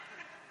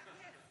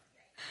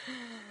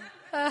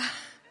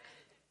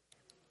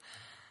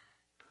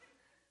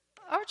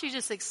Aren't you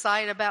just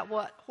excited about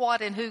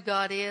what and who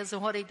God is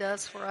and what He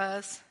does for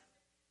us?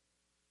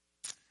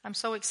 I'm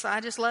so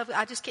excited.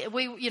 I just can't.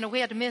 We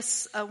had to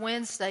miss a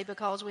Wednesday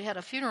because we had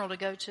a funeral to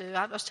go to.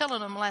 I was telling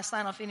them last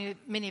night, I don't know if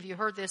many of you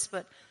heard this,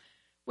 but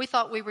we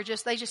thought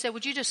they just said,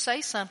 would you just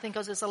say something?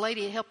 Because it's a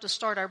lady who helped us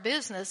start our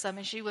business. I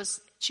mean, she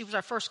was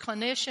our first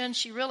clinician.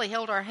 She really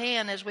held our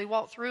hand as we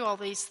walked through all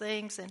these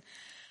things and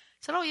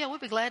said, oh yeah,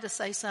 we'd be glad to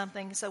say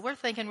something. So we're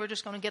thinking we're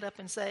just going to get up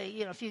and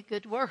say, a few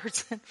good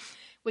words.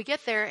 We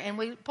get there and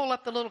we pull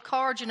up the little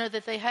card,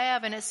 that they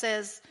have, and it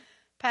says,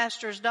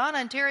 Pastors Donna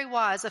and Terry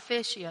Wise,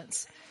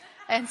 officiants.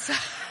 And so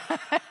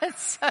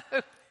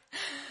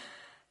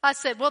I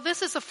said, well,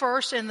 this is the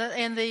first. And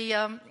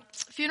the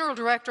funeral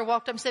director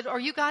walked up and said, are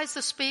you guys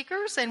the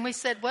speakers? And we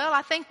said, well,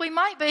 I think we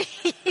might be.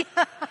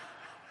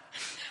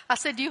 I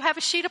said, do you have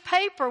a sheet of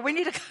paper? We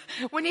need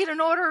an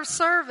order of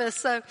service.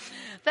 So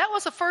that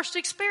was a first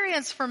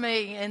experience for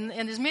me. And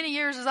as many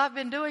years as I've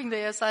been doing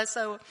this,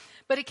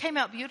 but it came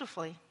out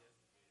beautifully.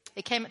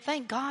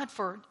 Thank God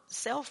for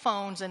cell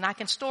phones, and I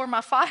can store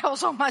my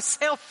files on my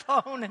cell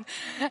phone.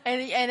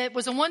 And it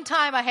was the one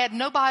time I had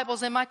no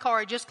Bibles in my car.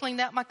 I just cleaned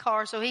out my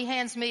car. So he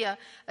hands me a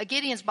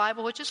Gideon's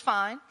Bible, which is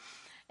fine.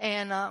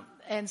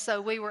 And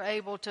so we were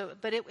able to,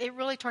 but it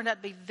really turned out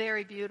to be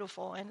very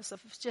beautiful. And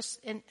it's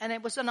and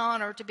it was an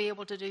honor to be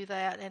able to do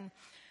that.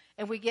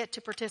 And we get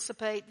to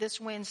participate this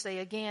Wednesday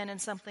again in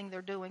something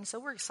they're doing. So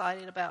we're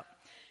excited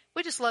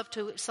we just love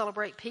to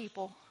celebrate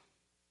people.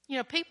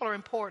 People are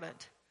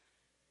important.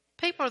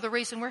 People are the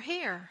reason we're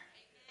here.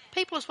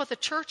 People is what the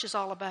church is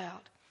all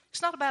about.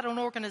 It's not about an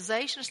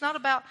organization. It's not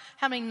about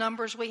how many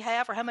numbers we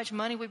have or how much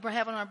money we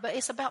have on but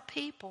it's about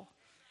people.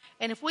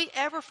 And if we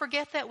ever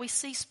forget that, we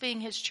cease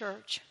being His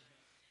church.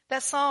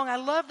 That song, I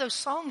love those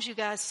songs you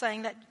guys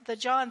sang, the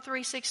John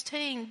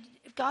 3:16,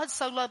 God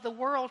so loved the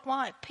world,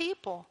 why?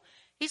 People.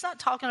 He's not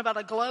talking about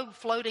a globe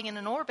floating in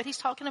an orbit. He's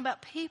talking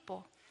about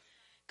people.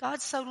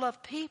 God so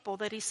loved people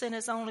that He sent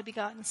His only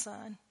begotten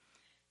Son.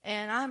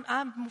 And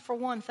I'm for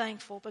one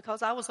thankful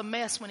because I was a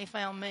mess when He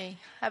found me.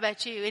 How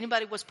about you?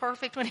 Anybody was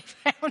perfect when He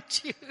found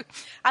you?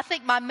 I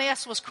think my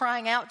mess was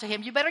crying out to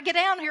Him, you better get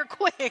down here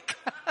quick.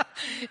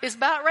 It's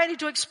about ready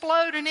to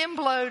explode and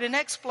implode and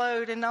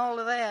explode and all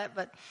of that.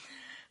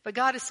 But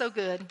God is so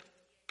good.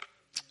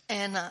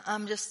 And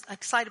I'm just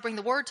excited to bring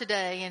the word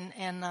today.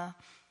 And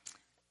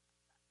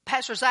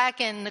Pastor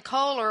Zach and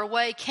Nicole are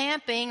away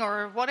camping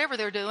or whatever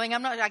they're doing.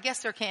 I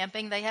guess they're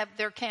camping.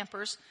 They're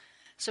campers.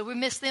 So we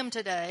missed them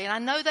today. And I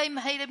know they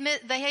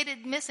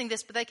hated missing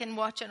this, but they can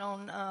watch it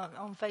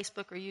on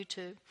Facebook or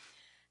YouTube.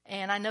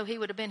 And I know he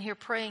would have been here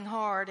praying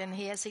hard, and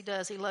as he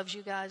does, he loves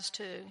you guys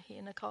too, he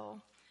and Nicole.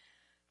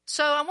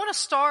 So I want to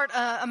start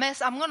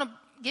I'm going to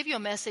give you a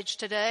message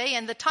today,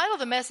 and the title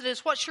of the message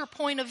is, What's Your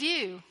Point of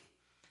View?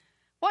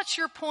 What's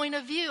your point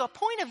of view? A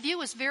point of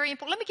view is very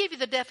important. Let me give you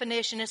the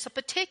definition. It's a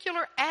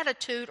particular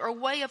attitude or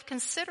way of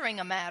considering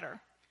a matter.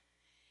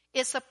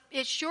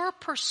 It's your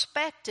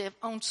perspective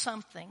on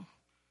something.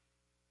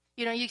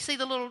 You see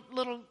the little,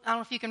 I don't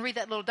know if you can read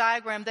that little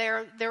diagram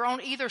there. They're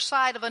on either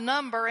side of a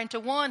number, and to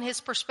one,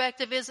 his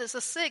perspective is it's a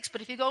 6.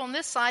 But if you go on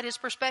this side, his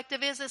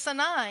perspective is it's a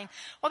 9.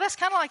 Well, that's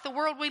kind of like the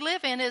world we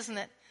live in, isn't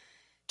it?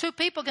 Two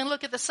people can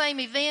look at the same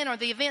event or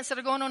the events that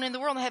are going on in the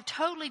world and they have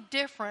totally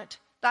different,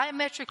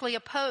 diametrically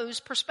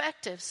opposed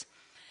perspectives.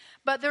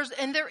 But there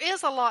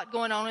is a lot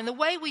going on, and the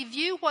way we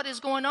view what is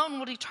going on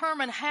will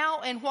determine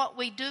how and what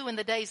we do in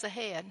the days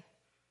ahead.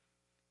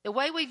 The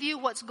way we view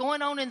what's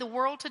going on in the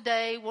world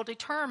today will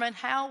determine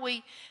how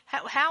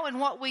and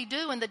what we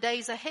do in the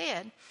days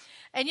ahead.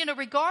 And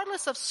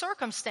regardless of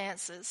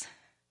circumstances,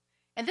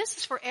 and this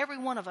is for every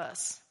one of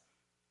us.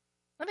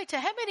 Let me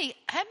tell you,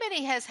 how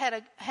many has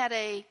had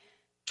a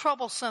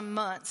troublesome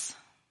months?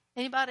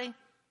 Anybody?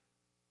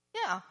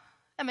 Yeah.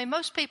 I mean,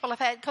 most people have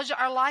had, because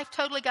our life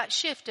totally got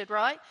shifted,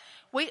 right?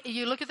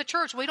 You look at the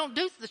church. We don't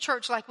do the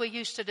church like we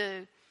used to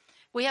do.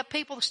 We have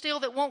people still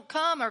that won't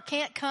come or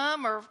can't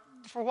come, or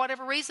for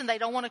whatever reason they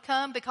don't want to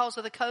come because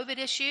of the COVID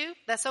issue.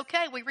 That's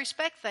okay. We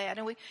respect that,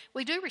 and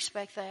we do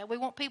respect that. We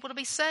want people to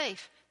be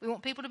safe. We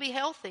want people to be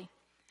healthy.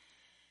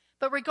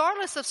 But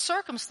regardless of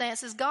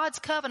circumstances, God's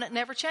covenant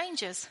never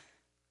changes.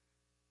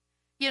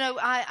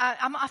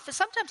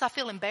 Sometimes I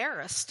feel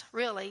embarrassed,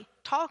 really,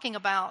 talking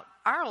about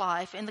our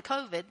life in the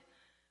COVID.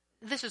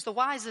 This is the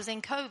Wises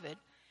in COVID.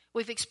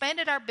 We've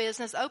expanded our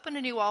business, opened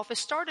a new office,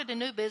 started a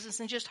new business,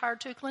 and just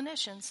hired 2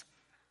 clinicians.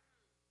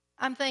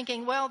 I'm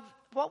thinking, well,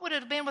 what would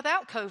it have been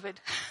without COVID?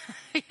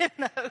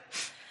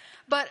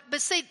 But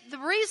see, the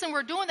reason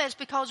we're doing that is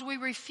because we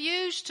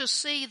refuse to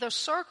see the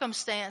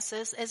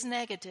circumstances as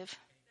negative.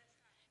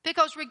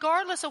 Because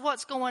regardless of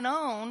what's going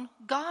on,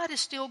 God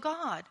is still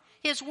God.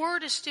 His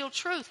word is still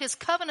truth. His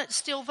covenant is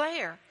still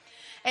there.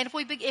 And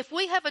if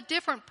we have a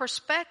different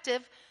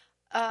perspective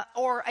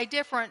or a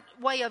different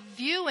way of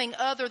viewing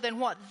other than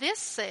what this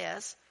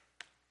says,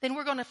 then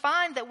we're going to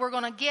find that we're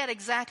going to get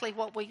exactly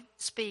what we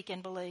speak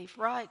and believe,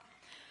 right?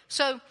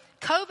 So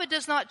COVID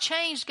does not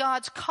change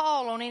God's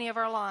call on any of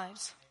our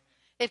lives.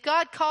 If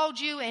God called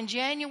you in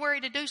January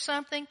to do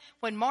something,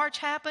 when March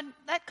happened,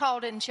 that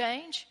call didn't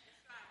change.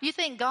 You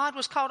think God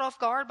was caught off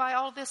guard by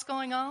all of this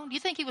going on?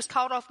 You think he was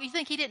caught off? You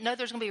think he didn't know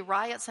there's going to be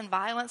riots and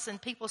violence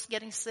and people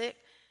getting sick?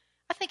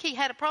 I think he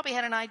probably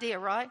had an idea,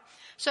 right?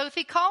 So if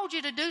he called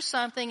you to do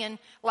something in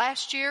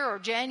last year or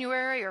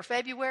January or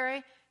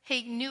February,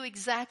 he knew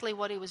exactly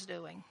what he was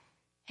doing.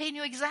 He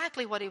knew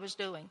exactly what he was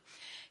doing.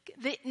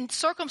 The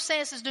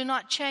circumstances do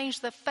not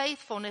change the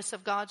faithfulness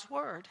of God's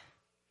word.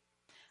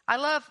 I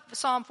love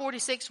Psalm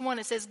 46:1.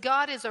 It says,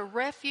 God is our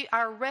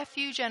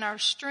refuge and our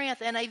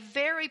strength and a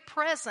very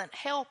present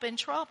help in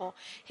trouble.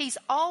 He's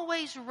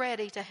always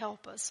ready to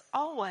help us.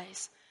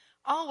 Always.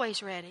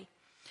 Always ready.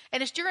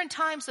 And it's during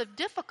times of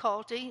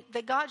difficulty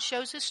that God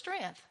shows his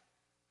strength.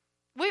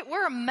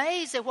 We're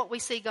amazed at what we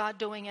see God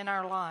doing in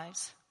our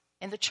lives,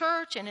 in the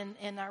church and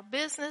in our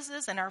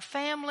businesses and our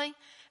family.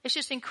 It's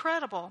just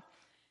incredible.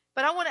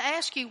 But I want to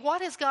ask you,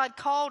 what has God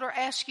called or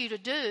asked you to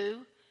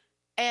do?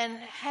 And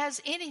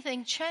has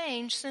anything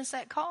changed since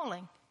that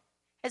calling?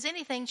 Has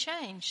anything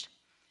changed?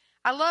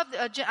 I love,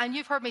 and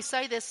you've heard me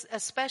say this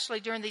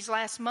especially during these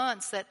last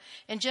months, that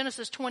in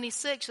Genesis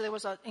 26 there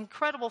was an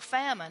incredible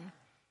famine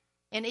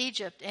in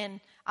Egypt,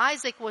 and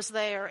Isaac was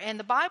there. And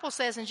the Bible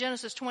says in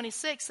Genesis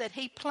 26 that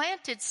he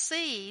planted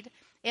seed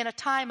in a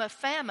time of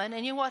famine.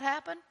 And you know what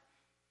happened?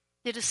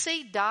 Did the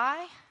seed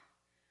die?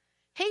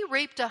 He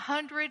reaped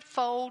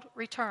 100-fold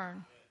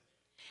return.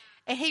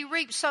 And he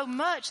reaped so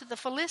much that the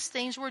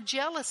Philistines were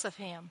jealous of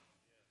him.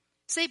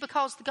 See,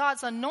 because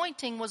God's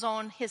anointing was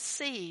on his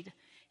seed.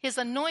 His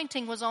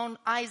anointing was on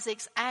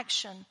Isaac's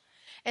action.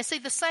 And see,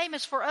 the same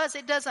is for us.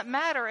 It doesn't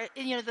matter.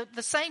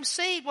 The same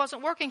seed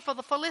wasn't working for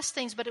the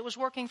Philistines, but it was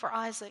working for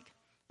Isaac.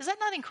 Is that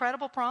not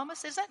incredible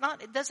promise? Does that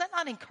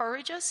not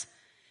encourage us?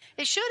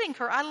 It should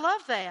encourage. I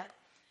love that.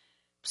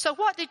 So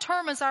what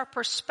determines our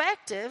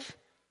perspective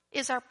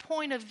is our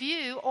point of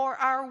view or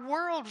our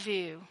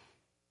worldview.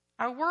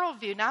 Our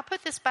worldview. Now I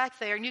put this back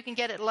there and you can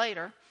get it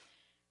later.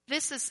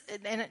 This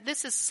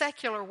is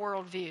secular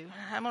worldview.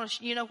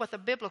 You know what the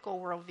biblical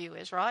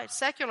worldview is, right?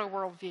 Secular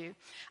worldview.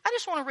 I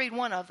just want to read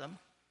one of them.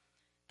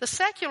 The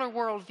secular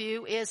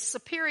worldview is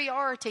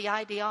superiority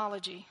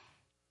ideology.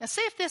 Now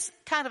see if this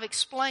kind of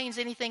explains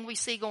anything we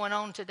see going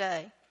on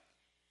today.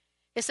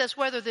 It says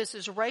whether this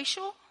is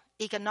racial,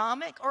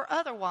 economic, or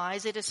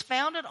otherwise, it is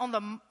founded on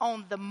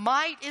the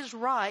might is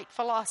right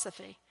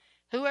philosophy.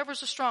 Whoever's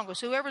the strongest,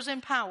 whoever's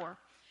in power.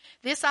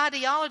 This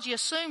ideology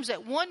assumes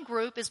that one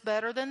group is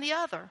better than the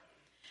other.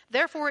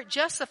 Therefore, it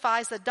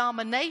justifies the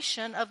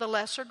domination of the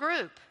lesser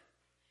group.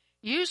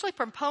 Usually,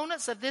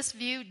 proponents of this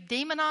view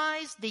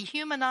demonize,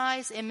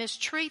 dehumanize, and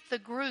mistreat the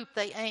group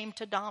they aim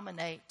to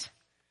dominate.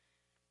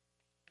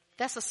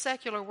 That's a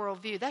secular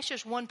worldview. That's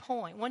just one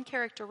point, one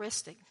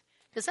characteristic.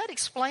 Does that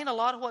explain a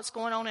lot of what's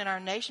going on in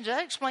our nation? Does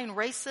that explain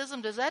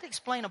racism? Does that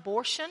explain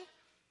abortion?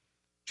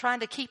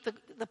 Trying to keep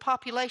the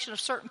population of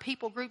certain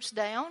people groups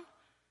down?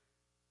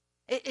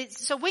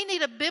 So we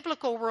need a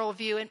biblical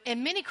worldview.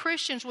 And many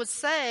Christians would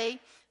say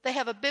they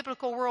have a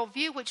biblical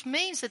worldview, which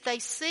means that they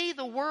see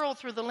the world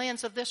through the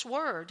lens of this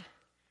word.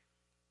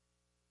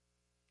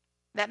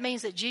 That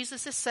means that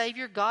Jesus is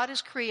Savior, God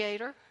is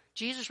Creator.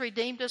 Jesus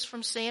redeemed us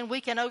from sin. We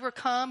can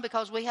overcome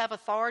because we have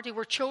authority.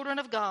 We're children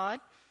of God.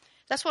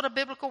 That's what a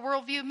biblical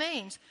worldview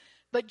means.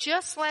 But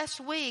just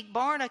last week,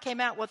 Barna came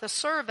out with a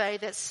survey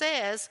that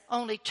says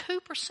only 2%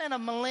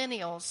 of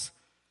millennials,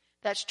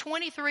 that's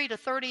 23 to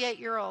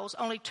 38-year-olds,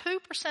 only 2%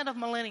 of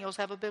millennials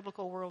have a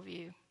biblical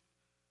worldview.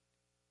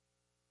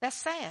 That's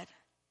sad.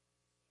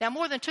 Now,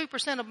 more than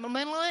 2% of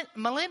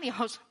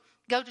millennials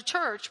go to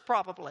church,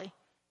 probably,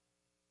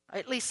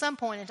 at least some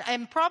point in time.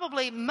 And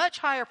probably much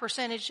higher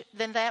percentage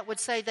than that would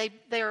say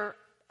they're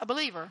a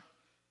believer.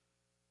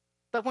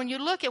 But when you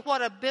look at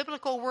what a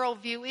biblical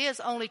worldview is,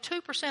 only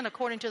 2%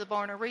 according to the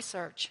Barna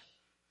research,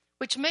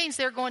 which means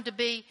they're going to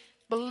be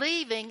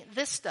believing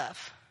this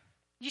stuff.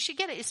 You should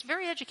get it. It's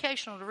very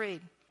educational to read.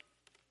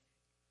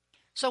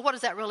 So what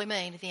does that really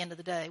mean at the end of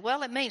the day?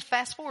 Well, it means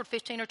fast forward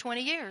 15 or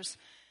 20 years.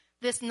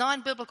 This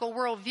non-biblical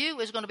worldview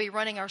is going to be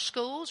running our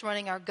schools,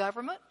 running our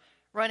government,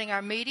 running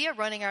our media,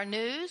 running our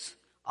news,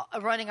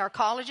 running our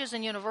colleges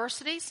and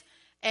universities,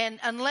 and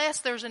unless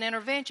there's an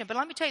intervention. But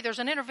let me tell you, there's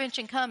an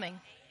intervention coming.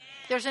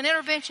 There's an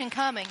intervention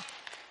coming.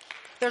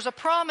 There's a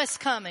promise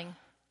coming.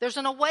 There's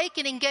an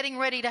awakening getting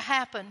ready to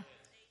happen.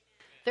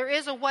 There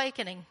is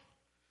awakening.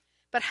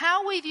 But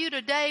how we view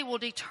today will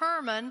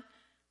determine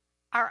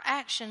our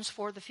actions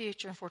for the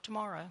future and for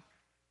tomorrow.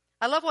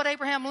 I love what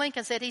Abraham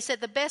Lincoln said. He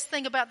said the best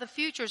thing about the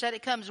future is that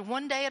it comes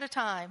one day at a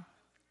time.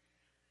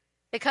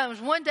 It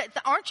comes one day.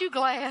 Aren't you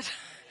glad?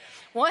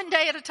 One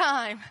day at a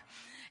time.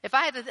 If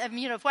I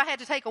had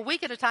to take a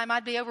week at a time,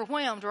 I'd be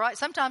overwhelmed, right?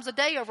 Sometimes a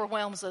day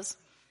overwhelms us.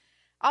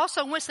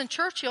 Also, Winston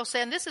Churchill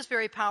said, and this is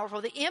very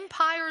powerful, the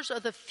empires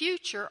of the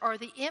future are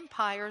the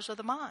empires of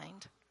the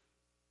mind.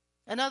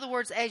 In other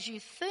words, as you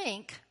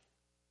think,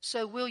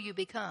 so will you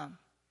become.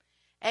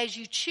 As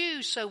you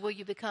choose, so will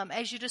you become.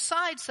 As you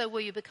decide, so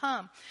will you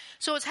become.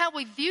 So it's how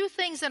we view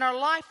things in our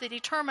life that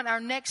determine our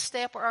next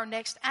step or our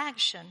next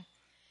action.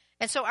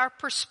 And so our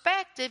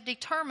perspective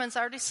determines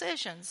our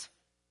decisions,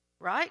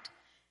 right?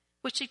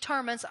 Which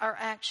determines our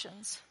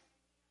actions.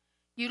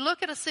 You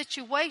look at a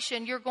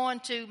situation, you're going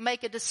to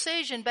make a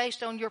decision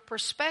based on your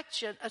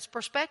perspective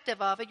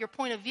of it, your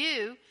point of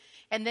view,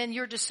 and then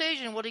your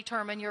decision will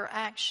determine your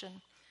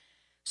action.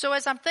 So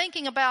as I'm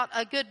thinking about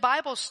a good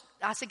Bible,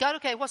 I said, God,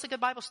 okay, what's a good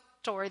Bible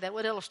story that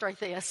would illustrate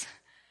this?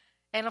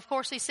 And of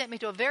course, he sent me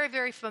to a very,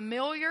 very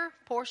familiar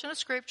portion of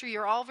Scripture.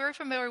 You're all very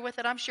familiar with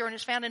it, I'm sure, and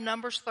it's found in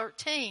Numbers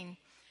 13.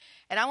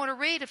 And I want to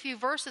read a few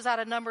verses out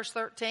of Numbers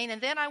 13,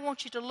 and then I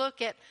want you to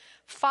look at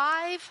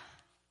 5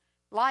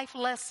 life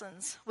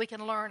lessons we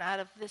can learn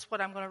out of this,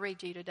 what I'm going to read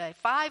to you today.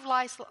 5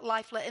 life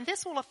lessons. And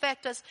this will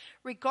affect us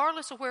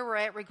regardless of where we're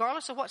at,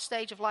 regardless of what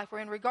stage of life we're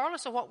in,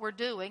 regardless of what we're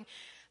doing.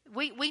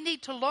 We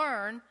need to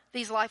learn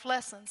these life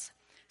lessons.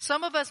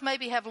 Some of us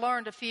maybe have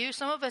learned a few.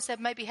 Some of us have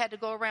maybe had to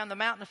go around the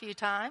mountain a few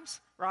times,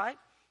 right?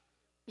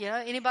 You know,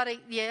 anybody?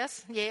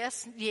 Yes,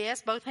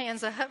 both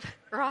hands up,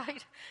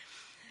 right?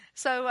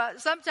 So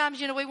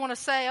sometimes, you know, we want to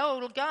say,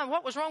 oh, God,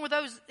 what was wrong with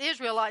those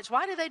Israelites?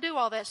 Why did they do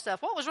all that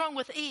stuff? What was wrong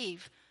with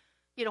Eve?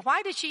 You know,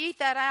 why did she eat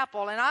that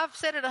apple? And I've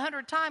said it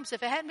 100 times.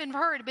 If it hadn't been for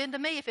her, it had been to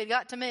me if it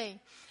got to me.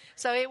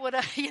 So it would,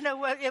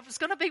 it was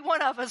going to be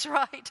one of us,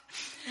 right?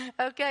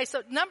 Okay,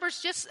 so Numbers,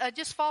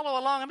 just follow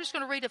along. I'm just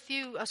going to read a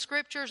few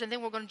scriptures, and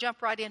then we're going to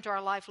jump right into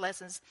our life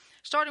lessons.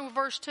 Starting with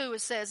verse 2,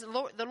 it says,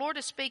 the Lord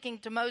is speaking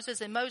to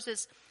Moses, and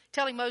Moses,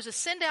 telling Moses,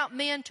 send out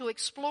men to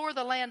explore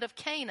the land of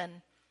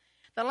Canaan,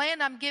 the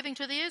land I'm giving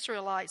to the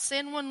Israelites.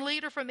 Send one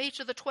leader from each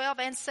of the 12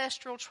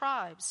 ancestral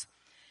tribes.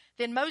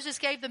 Then Moses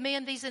gave the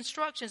men these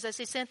instructions as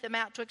he sent them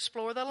out to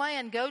explore the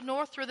land. Go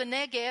north through the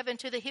Negev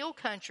into the hill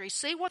country.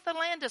 See what the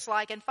land is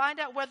like and find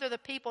out whether the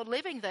people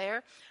living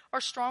there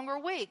are strong or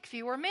weak,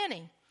 few or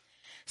many.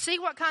 See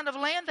what kind of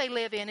land they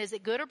live in. Is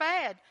it good or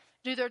bad?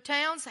 Do their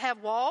towns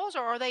have walls,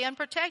 or are they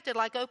unprotected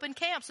like open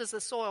camps? Is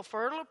the soil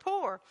fertile or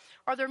poor?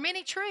 Are there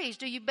many trees?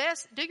 Do your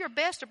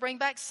best to bring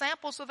back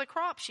samples of the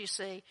crops you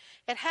see.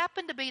 It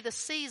happened to be the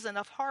season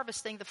of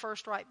harvesting the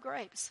first ripe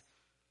grapes.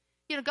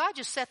 You know, God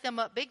just set them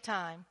up big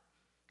time.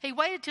 He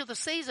waited till the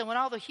season when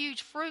all the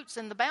huge fruits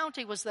and the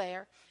bounty was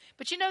there.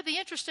 But you know, the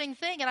interesting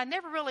thing, and I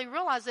never really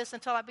realized this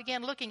until I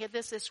began looking at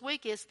this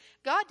week, is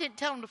God didn't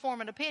tell him to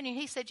form an opinion.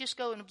 He said, just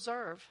go and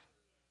observe.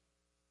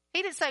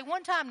 He didn't say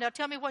one time, now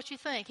tell me what you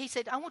think. He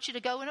said, I want you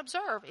to go and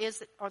observe.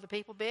 Are the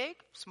people big,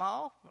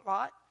 small, a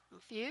lot,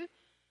 a few?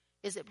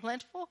 Is it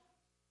plentiful?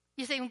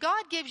 You see, when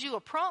God gives you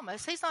a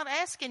promise, he's not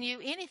asking you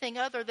anything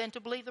other than to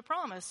believe the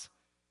promise.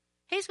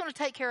 He's going to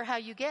take care of how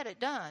you get it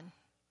done.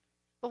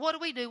 But what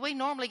do? We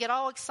normally get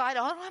all excited.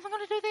 Oh, how am I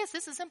going to do this?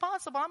 This is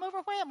impossible. I'm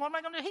overwhelmed. What am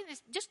I going to do?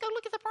 Just go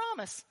look at the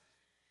promise.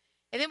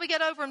 And then we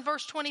get over in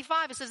verse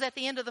 25. It says at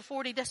the end of the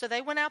 40 days. So they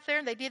went out there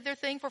and they did their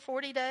thing for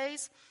 40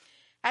 days.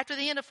 After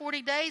the end of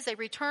 40 days, they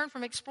returned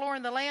from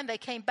exploring the land. They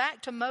came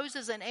back to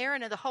Moses and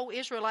Aaron and the whole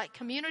Israelite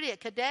community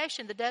at Kadesh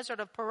in the desert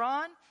of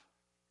Paran.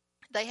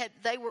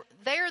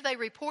 They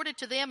reported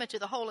to them and to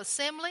the whole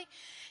assembly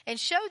and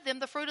showed them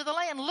the fruit of the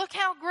land. Look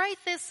how great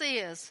this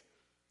is.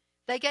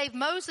 They gave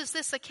Moses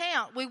this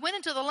account. We went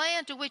into the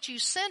land to which you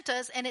sent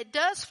us, and it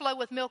does flow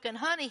with milk and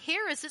honey.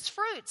 Here is its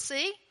fruit,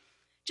 see?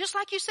 Just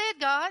like you said,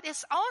 God,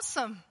 it's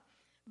awesome.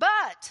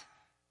 But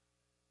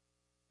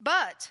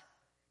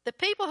the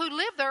people who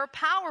live there are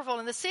powerful,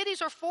 and the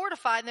cities are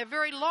fortified, and they're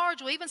very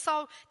large. We even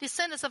saw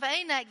descendants of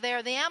Anak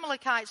there. The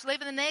Amalekites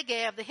live in the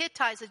Negev. The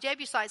Hittites, the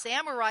Jebusites, the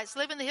Amorites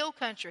live in the hill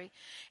country.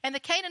 And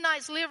the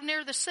Canaanites live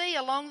near the sea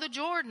along the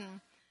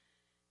Jordan.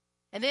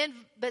 And then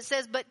it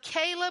says, but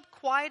Caleb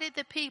quieted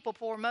the people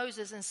before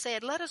Moses and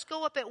said, let us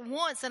go up at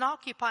once and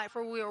occupy it,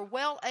 for we are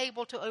well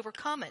able to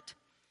overcome it.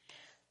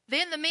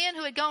 Then the men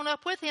who had gone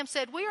up with him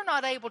said, we are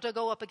not able to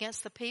go up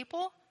against the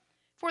people,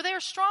 for they are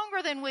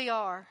stronger than we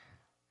are.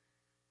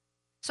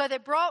 So they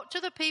brought to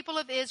the people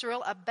of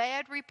Israel a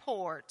bad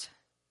report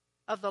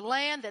of the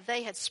land that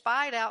they had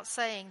spied out,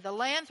 saying, the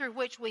land through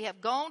which we have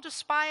gone to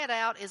spy it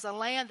out is a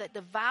land that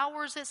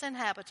devours its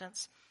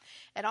inhabitants.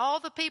 And all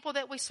the people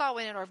that we saw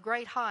in it are of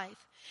great height.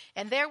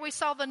 And there we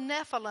saw the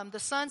Nephilim, the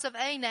sons of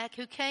Anak,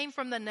 who came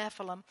from the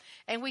Nephilim.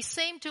 And we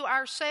seemed to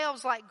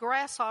ourselves like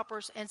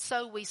grasshoppers, and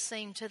so we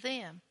seemed to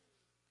them.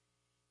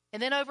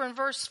 And then over in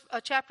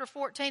chapter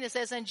 14, it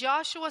says, and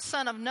Joshua,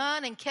 son of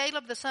Nun, and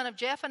Caleb, the son of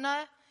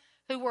Jephunneh,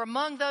 who were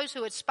among those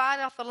who had spied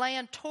out the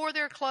land, tore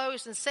their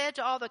clothes and said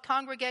to all the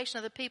congregation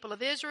of the people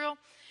of Israel,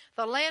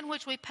 the land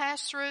which we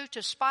passed through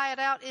to spy it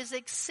out is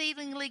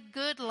exceedingly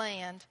good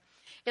land.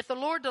 If the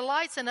Lord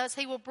delights in us,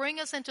 he will bring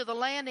us into the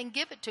land and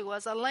give it to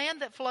us, a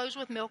land that flows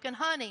with milk and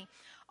honey.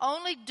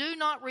 Only do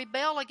not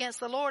rebel against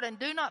the Lord and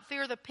do not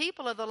fear the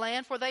people of the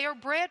land, for they are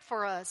bread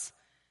for us.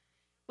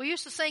 We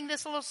used to sing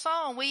this little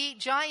song, we eat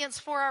giants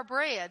for our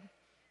bread.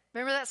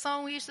 Remember that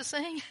song we used to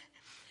sing?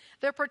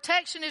 Their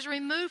protection is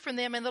removed from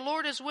them, and the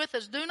Lord is with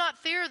us. Do not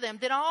fear them.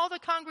 Then all the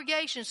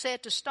congregation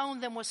said to stone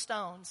them with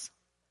stones.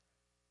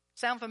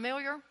 Sound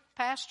familiar,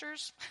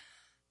 pastors?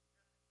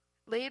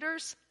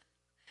 Leaders?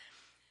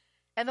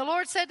 And the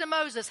Lord said to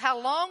Moses, how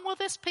long will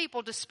this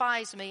people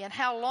despise me, and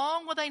how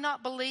long will they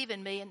not believe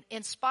in me,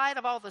 in spite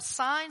of all the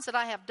signs that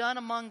I have done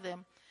among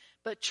them?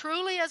 But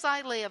truly as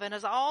I live, and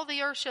as all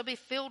the earth shall be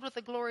filled with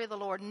the glory of the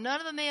Lord,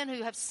 none of the men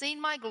who have seen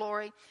my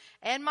glory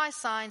and my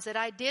signs that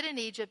I did in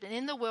Egypt and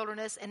in the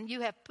wilderness, and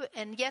yet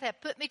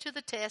have put me to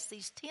the test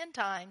these 10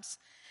 times,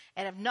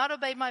 and have not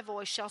obeyed my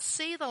voice, shall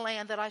see the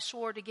land that I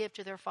swore to give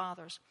to their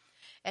fathers.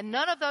 And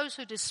none of those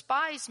who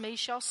despise me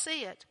shall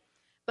see it.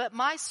 But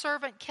my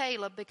servant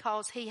Caleb,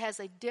 because he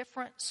has a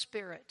different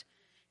spirit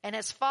and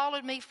has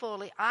followed me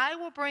fully, I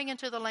will bring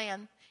into the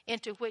land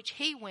into which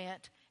he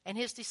went, and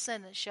his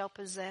descendants shall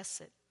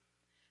possess it.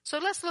 So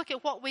let's look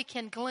at what we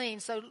can glean.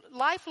 So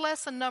life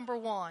lesson number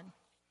 1.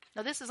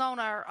 Now this is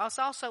it's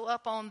also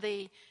up on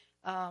the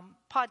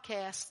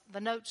podcast.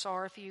 The notes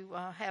are if you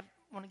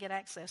want to get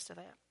access to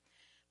that.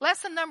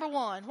 Lesson number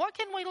 1, what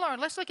can we learn?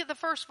 Let's look at the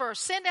first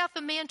verse. Send out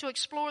the men to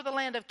explore the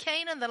land of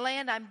Canaan, the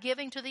land I'm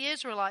giving to the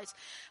Israelites.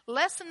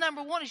 Lesson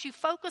number 1 is you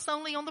focus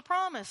only on the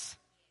promise.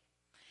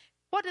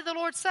 What did the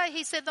Lord say?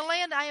 He said, the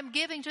land I am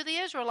giving to the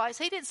Israelites.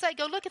 He didn't say,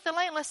 go look at the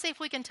land, let's see if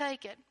we can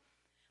take it.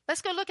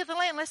 Let's go look at the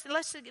land.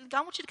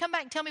 I want you to come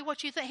back and tell me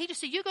what you think. He just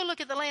said, you go look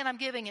at the land, I'm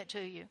giving it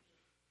to you.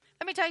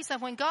 Let me tell you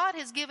something. When God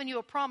has given you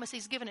a promise,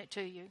 he's given it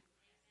to you.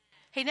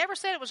 He never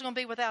said it was going to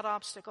be without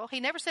obstacle.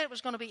 He never said it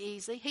was going to be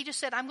easy. He just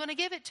said, I'm going to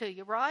give it to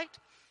you, right?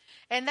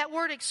 And that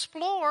word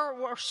explore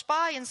or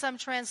spy in some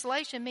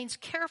translation means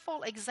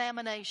careful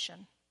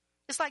examination.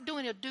 It's like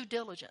doing a due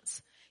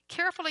diligence.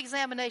 Careful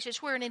examination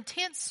is where an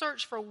intense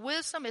search for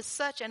wisdom is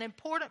such an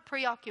important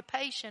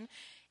preoccupation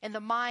in the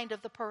mind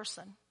of the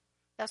person.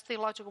 That's the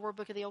Theological Word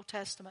Book of the Old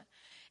Testament.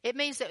 It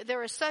means that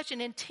there is such an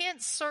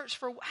intense search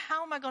for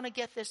how am I going to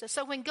get this?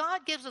 So when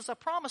God gives us a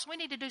promise, we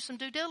need to do some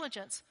due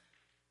diligence.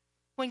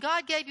 When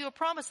God gave you a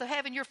promise of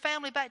having your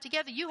family back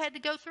together, you had to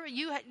go through it.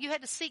 You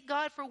had to seek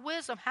God for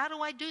wisdom. How do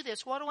I do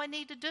this? What do I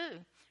need to do?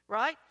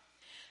 Right?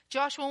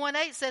 Joshua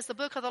 1:8 says, the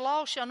book of the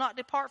law shall not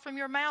depart from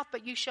your mouth,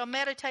 but you shall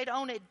meditate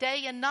on it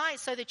day and night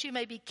so that you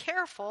may be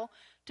careful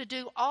to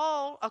do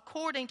all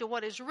according to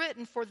what is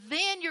written, for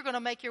then you're going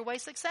to make your way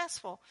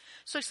successful.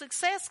 So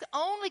success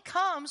only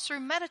comes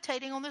through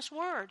meditating on this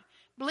word,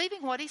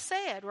 believing what he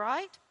said,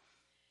 right?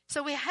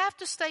 So we have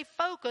to stay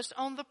focused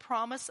on the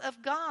promise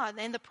of God.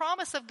 And the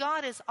promise of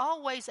God is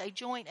always a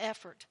joint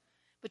effort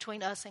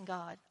between us and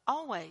God.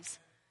 Always.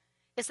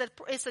 It's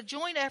a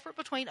joint effort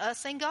between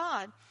us and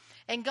God.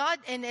 And God,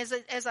 and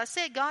as I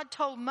said, God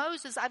told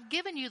Moses, I've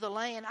given you the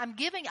land. I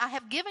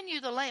have given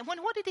you the land.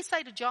 What did he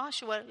say to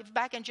Joshua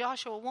back in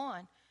Joshua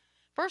 1?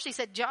 First he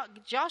said,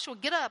 Joshua,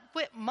 get up,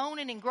 quit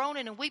moaning and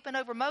groaning and weeping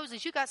over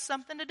Moses. You got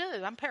something to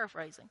do. I'm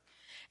paraphrasing.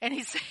 And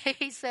he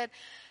said,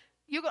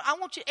 I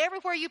want you,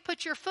 everywhere you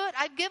put your foot,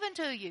 I've given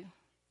to you.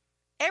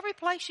 Every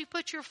place you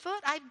put your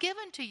foot, I've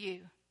given to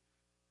you.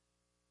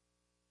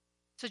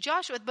 So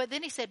Joshua, but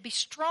then he said, be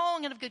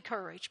strong and of good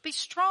courage. Be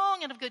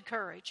strong and of good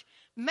courage.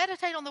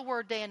 Meditate on the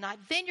word day and night.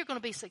 Then you're going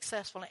to be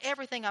successful in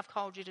everything I've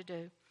called you to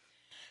do.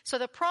 So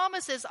the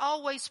promise is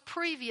always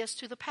previous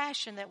to the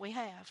passion that we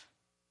have.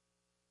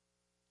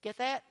 Get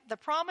that? The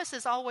promise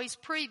is always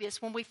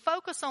previous. When we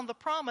focus on the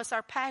promise,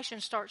 our passion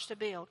starts to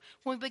build.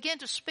 When we begin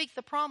to speak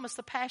the promise,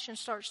 the passion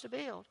starts to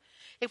build.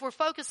 If we're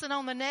focusing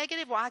on the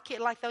negative, well, I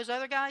can't, like those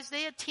other guys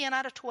did, 10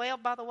 out of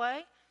 12, by the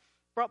way,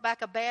 brought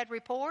back a bad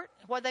report.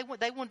 Well,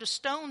 they wanted to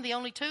stone the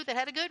only 2 that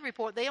had a good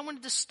report. They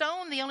wanted to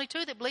stone the only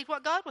 2 that believed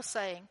what God was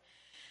saying.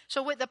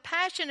 So with the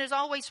passion is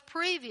always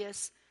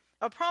previous,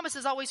 or promise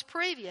is always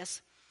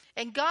previous.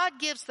 And God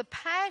gives the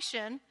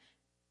passion,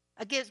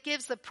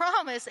 gives the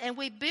promise, and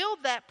we build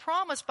that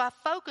promise by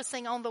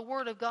focusing on the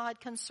Word of God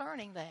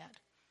concerning that.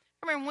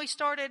 I remember when we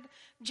started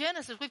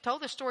Genesis, we've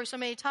told this story so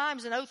many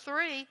times, in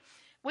 2003,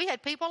 we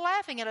had people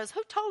laughing at us.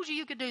 Who told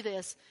you could do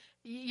this?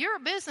 You're a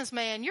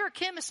businessman, you're a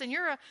chemist, and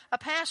you're a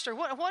pastor.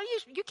 What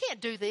you can't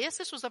do this.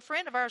 This was a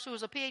friend of ours who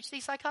was a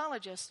PhD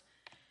psychologist.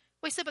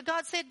 We said, but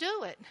God said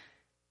do it.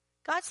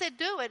 God said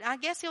do it. I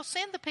guess he'll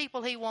send the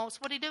people he wants.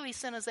 What did he do? He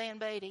sent us Ann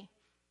Beatty,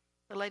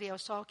 the lady I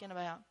was talking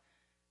about,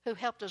 who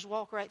helped us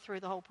walk right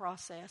through the whole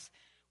process.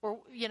 Or,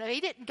 he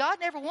didn't, God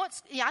never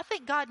once, I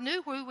think God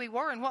knew who we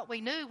were and what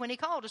we knew when he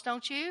called us,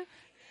 don't you?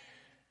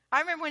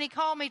 I remember when he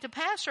called me to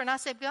pastor and I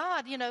said,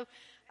 God,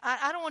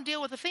 I don't want to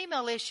deal with the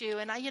female issue.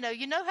 And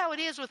you know how it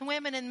is with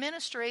women in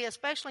ministry,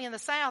 especially in the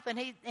South. And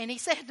he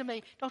said to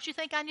me, don't you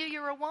think I knew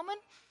you were a woman?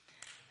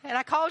 And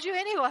I called you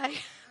anyway.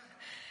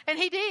 And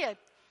he did.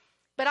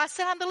 But I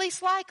said, I'm the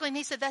least likely. And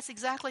he said, that's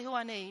exactly who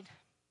I need.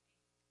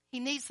 He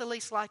needs the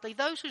least likely.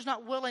 Those who's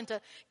not willing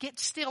to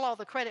steal all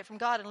the credit from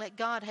God and let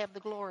God have the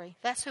glory.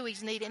 That's who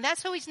he's needing.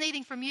 That's who he's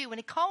needing from you. When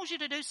he calls you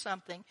to do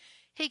something,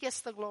 he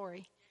gets the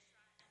glory.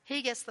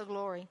 He gets the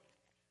glory.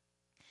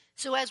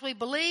 So as we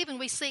believe and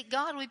we seek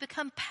God, we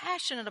become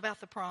passionate about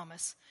the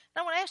promise.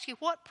 Now I want to ask you,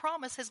 what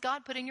promise has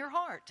God put in your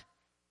heart?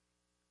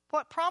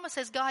 What promise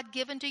has God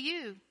given to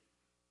you?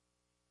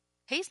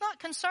 He's not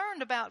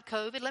concerned about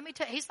COVID. Let me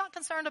tell you, he's not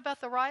concerned about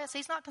the riots.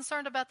 He's not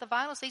concerned about the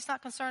violence. He's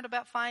not concerned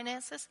about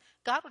finances.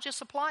 God will just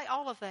supply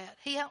all of that.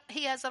 He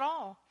has it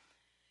all.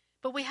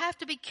 But we have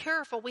to be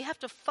careful. We have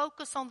to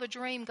focus on the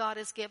dream God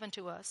has given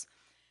to us.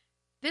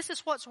 This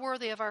is what's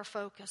worthy of our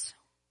focus.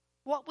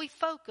 What we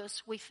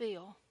focus, we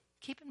feel.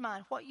 Keep in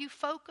mind, what you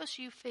focus,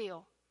 you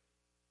feel.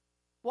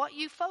 What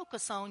you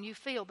focus on, you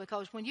feel.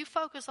 Because when you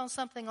focus on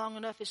something long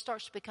enough, it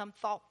starts to become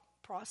thought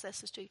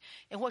processes to you.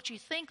 And what you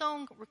think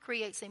on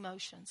creates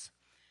emotions.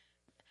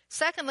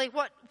 Secondly,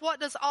 what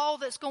does all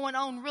that's going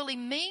on really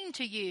mean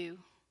to you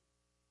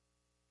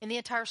in the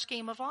entire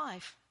scheme of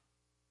life?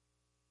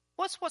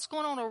 What's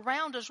going on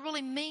around us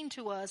really mean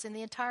to us in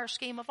the entire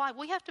scheme of life?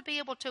 We have to be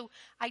able to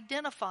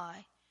identify,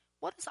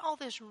 what does all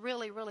this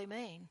really, really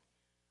mean?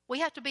 We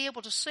have to be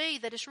able to see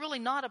that it's really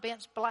not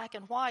about black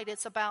and white.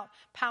 It's about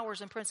powers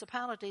and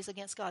principalities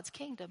against God's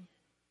kingdom.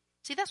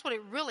 See, that's what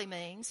it really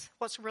means,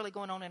 what's really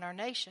going on in our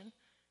nation.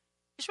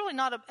 It's really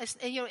not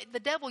the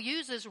devil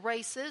uses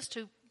races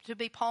to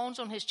be pawns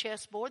on his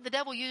chessboard. The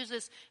devil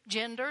uses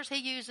genders. He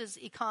uses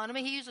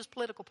economy. He uses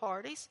political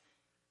parties.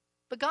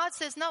 But God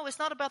says, no, it's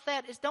not about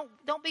that.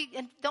 Don't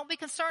be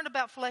concerned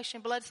about flesh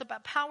and blood. It's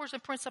about powers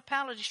and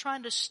principalities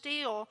trying to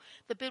steal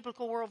the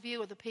biblical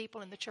worldview of the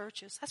people in the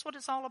churches. That's what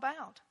it's all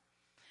about.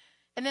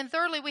 And then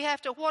thirdly,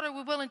 what are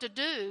we willing to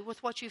do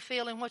with what you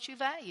feel and what you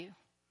value?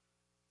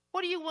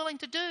 What are you willing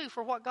to do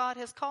for what God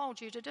has called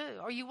you to do?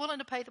 Are you willing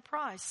to pay the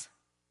price?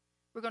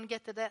 We're going to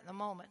get to that in a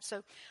moment.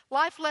 So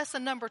life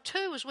lesson number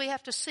 2 is we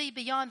have to see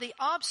beyond the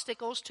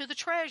obstacles to the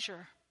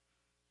treasure.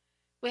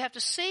 We have to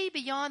see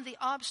beyond the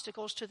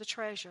obstacles to the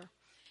treasure.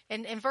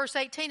 And in verse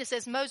 18 it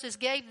says, Moses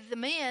gave the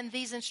men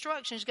these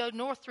instructions, go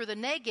north through the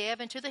Negev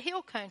into the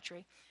hill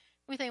country.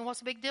 We think, what's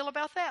the big deal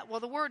about that? Well,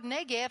 the word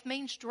Negev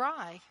means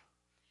dry.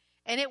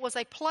 And it was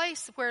a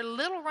place where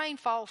little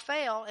rainfall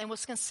fell and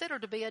was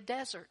considered to be a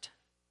desert.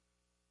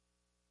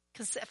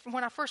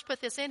 When I first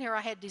put this in here,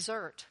 I had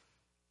desert.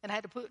 And I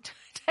had to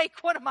take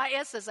one of my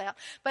S's out.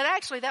 But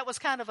actually, that was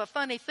kind of a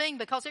funny thing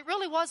because it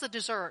really was a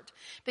desert.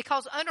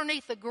 Because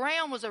underneath the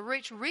ground was a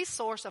rich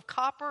resource of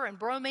copper and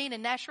bromine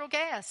and natural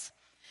gas.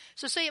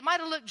 So see, it might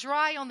have looked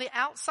dry on the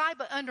outside,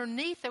 but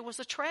underneath there was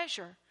a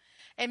treasure.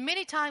 And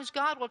many times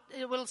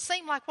it will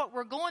seem like what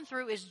we're going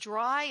through is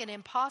dry and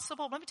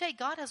impossible. Let me tell you,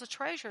 God has a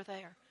treasure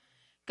there.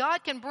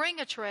 God can bring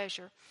a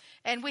treasure.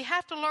 And we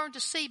have to learn to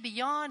see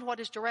beyond what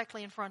is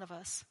directly in front of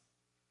us.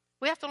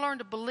 We have to learn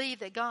to believe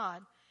that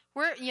God,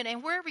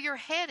 and wherever you're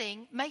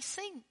heading may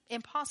seem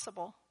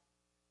impossible.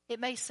 It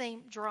may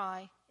seem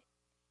dry.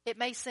 It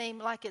may seem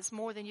like it's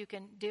more than you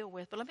can deal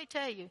with. But let me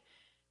tell you,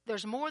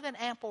 there's more than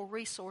ample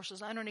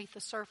resources underneath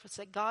the surface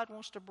that God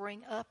wants to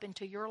bring up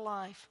into your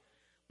life.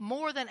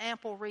 More than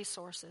ample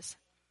resources.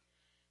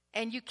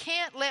 And you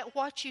can't let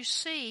what you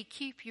see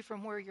keep you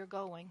from where you're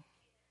going.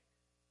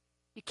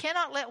 You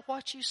cannot let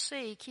what you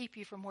see keep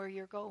you from where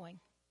you're going.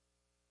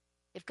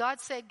 If God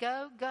said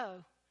go,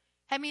 go.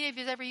 How many of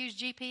you have ever used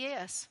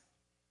GPS?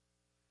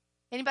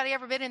 Anybody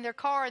ever been in their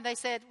car and they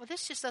said, well,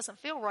 this just doesn't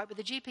feel right, but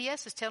the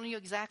GPS is telling you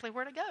exactly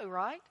where to go,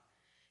 right?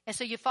 And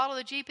so you follow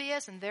the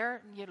GPS and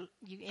there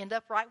you end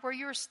up right where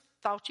you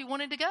thought you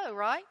wanted to go,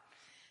 right?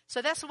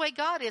 So that's the way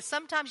God is.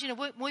 Sometimes,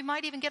 we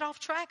might even get off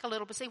track a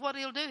little, but see what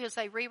he'll do? He'll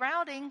say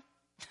rerouting,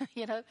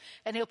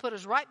 and he'll put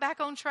us right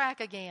back on track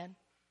again.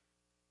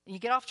 And you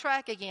get off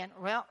track again.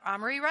 Well,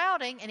 I'm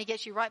rerouting, and he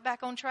gets you right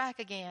back on track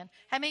again.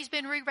 How many's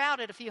been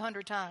rerouted a few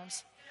hundred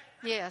times?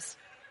 Yes.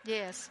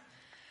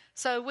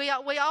 So we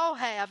all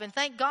have, and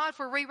thank God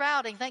for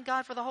rerouting. Thank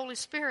God for the Holy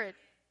Spirit.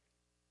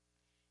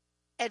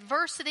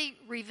 Adversity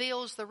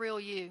reveals the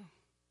real you.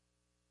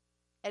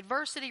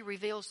 Adversity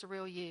reveals the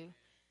real you.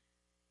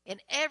 In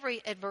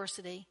every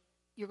adversity,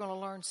 you're going to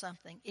learn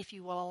something if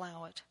you will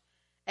allow it.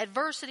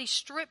 Adversity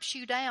strips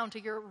you down to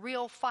your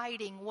real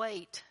fighting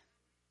weight.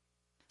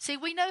 See,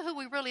 we know who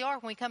we really are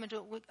when we come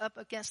up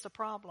against a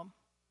problem.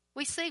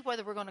 We see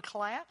whether we're going to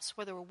collapse,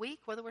 whether we're weak,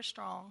 whether we're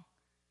strong.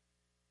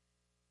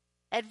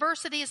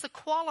 Adversity is the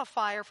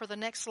qualifier for the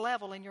next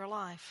level in your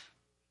life.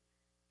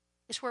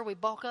 It's where we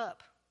bulk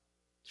up.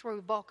 It's where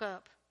we bulk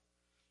up.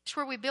 It's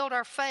where we build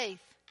our faith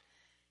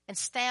and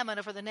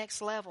stamina for the next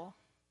level.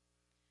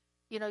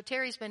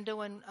 Terry's been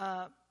doing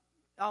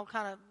all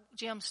kind of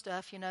gym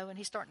stuff, and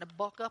he's starting to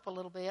bulk up a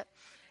little bit.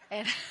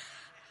 And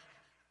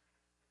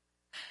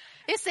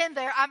it's in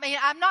there. I mean,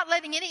 I'm not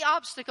letting any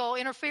obstacle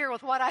interfere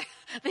with the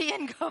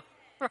end goal,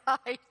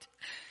 right?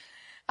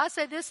 I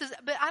said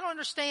but I don't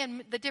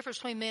understand the difference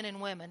between men and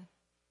women.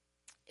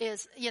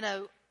 Is,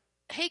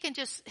 he can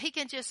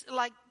just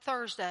like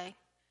Thursday,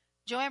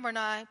 Joanne and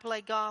I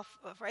played golf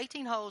for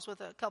 18 holes with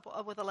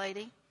a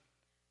lady,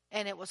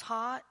 and it was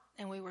hot,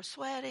 and we were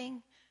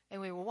sweating, and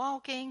we were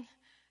walking,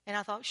 and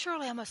I thought,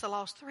 surely I must have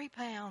lost 3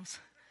 pounds.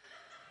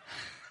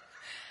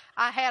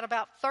 I had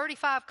about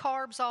 35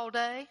 carbs all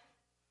day.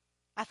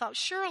 I thought,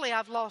 surely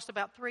I've lost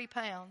about 3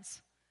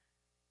 pounds.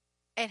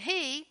 And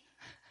he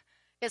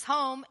is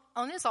home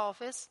on his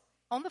office,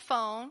 on the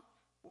phone,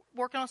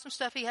 working on some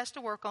stuff he has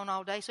to work on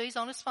all day, so he's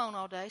on his phone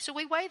all day. So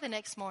we weigh the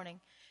next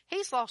morning.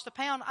 He's lost 1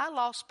 pound. I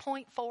lost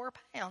 0.4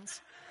 pounds.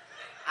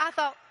 I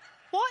thought,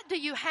 what do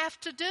you have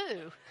to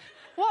do?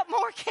 What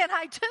more can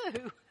I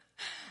do?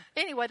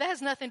 Anyway, that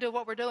has nothing to do with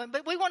what we're doing,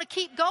 but we want to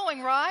keep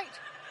going, right?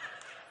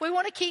 We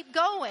want to keep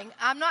going.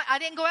 I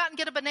didn't go out and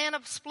get a banana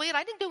split.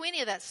 I didn't do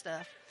any of that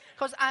stuff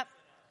because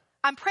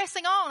I'm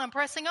pressing on. I'm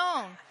pressing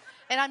on.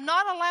 And I'm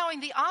not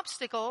allowing the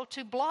obstacle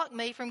to block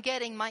me from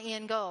getting my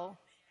end goal.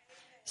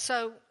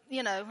 So,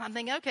 I'm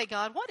thinking, okay,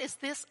 God, what is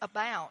this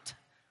about?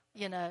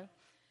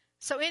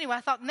 So anyway,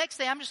 I thought the next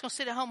day I'm just going to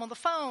sit at home on the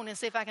phone and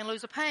see if I can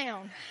lose a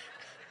pound.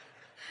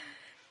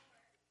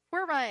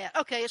 Where am I at?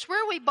 Okay, it's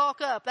where we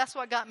bulk up. That's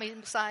what got me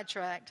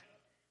sidetracked.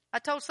 I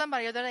told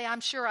somebody the other day,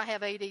 I'm sure I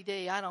have ADD.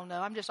 I don't know.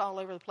 I'm just all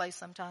over the place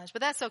sometimes.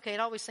 But that's okay. It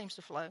always seems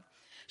to flow.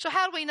 So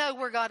how do we know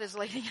where God is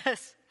leading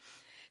us?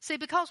 See,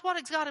 because what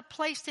has God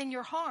placed in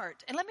your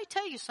heart. And let me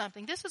tell you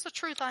something. This is a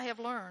truth I have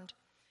learned.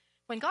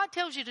 When God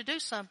tells you to do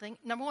something,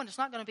 number one, it's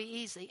not going to be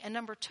easy. And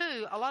number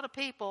two, a lot of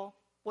people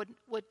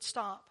would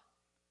stop.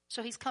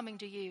 So he's coming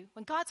to you.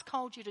 When God's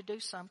called you to do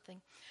something.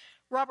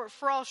 Robert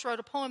Frost wrote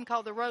a poem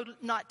called The Road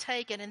Not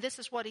Taken, and this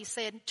is what he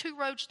said. 2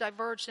 roads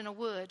diverged in a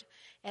wood,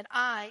 and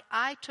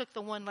I took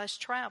the one less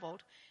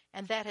traveled,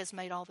 and that has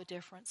made all the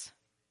difference.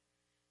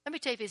 Let me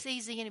tell you, if it's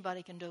easy,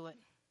 anybody can do it.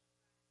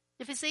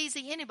 If it's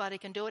easy, anybody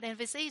can do it, and if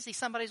it's easy,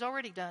 somebody's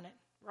already done it,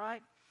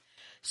 right?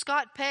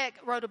 Scott Peck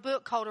wrote a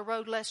book called A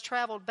Road Less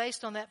Traveled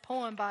based on that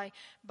poem by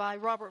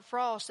Robert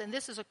Frost, and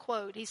this is a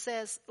quote. He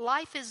says,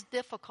 "Life is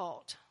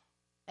difficult."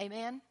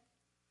 Amen?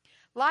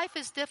 Life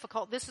is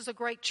difficult. This is a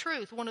great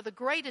truth, one of the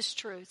greatest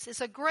truths. It's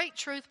a great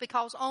truth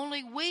because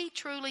only we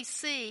truly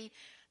see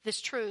this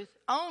truth.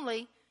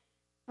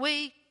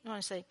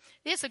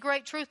 It's a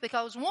great truth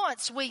because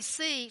once we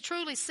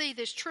truly see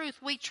this truth,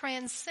 we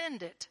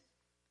transcend it.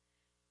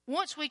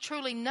 Once we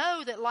truly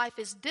know that life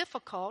is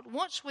difficult,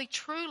 once we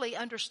truly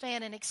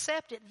understand and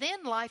accept it,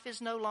 then life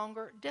is no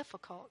longer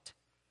difficult.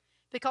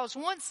 Because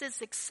once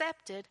it's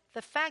accepted,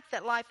 the fact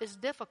that life is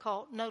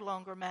difficult no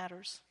longer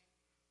matters.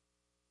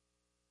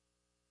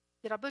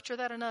 Did I butcher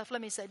that enough? Let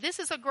me say, this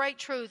is a great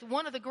truth.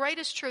 One of the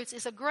greatest truths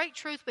is a great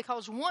truth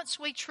because once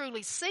we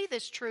truly see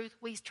this truth,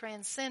 we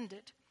transcend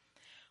it.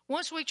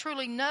 Once we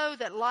truly know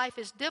that life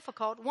is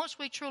difficult, once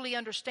we truly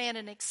understand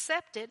and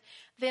accept it,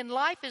 then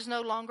life is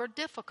no longer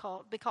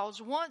difficult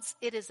because once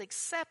it is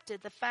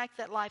accepted, the fact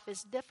that life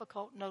is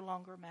difficult no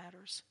longer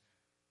matters.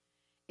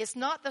 It's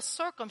not the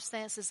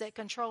circumstances that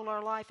control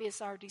our life,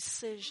 it's our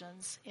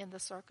decisions in the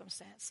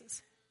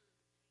circumstances.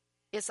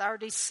 It's our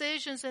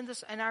decisions in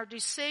this, and our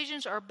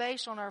decisions are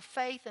based on our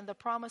faith in the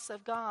promise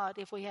of God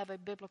if we have a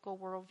biblical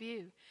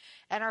worldview.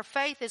 And our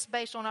faith is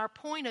based on our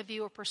point of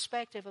view or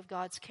perspective of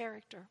God's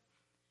character.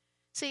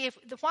 See,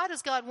 why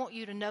does God want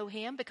you to know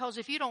Him? Because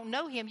if you don't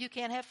know Him, you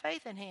can't have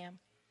faith in Him.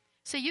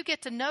 See, you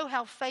get to know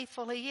how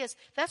faithful He is.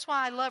 That's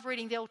why I love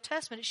reading the Old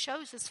Testament. It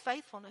shows His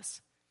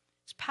faithfulness.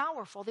 It's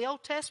powerful. The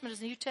Old Testament is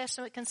the New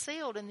Testament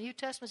concealed, and the New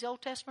Testament is the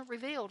Old Testament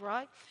revealed,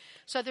 right?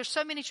 So there's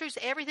so many truths.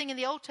 Everything in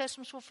the Old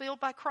Testament is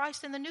fulfilled by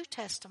Christ in the New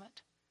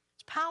Testament.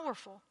 It's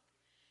powerful.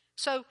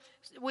 So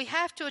we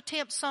have to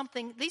attempt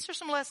something. These are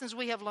some lessons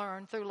we have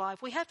learned through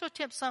life. We have to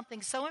attempt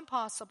something so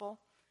impossible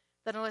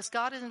that unless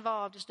God is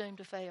involved, it's doomed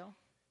to fail.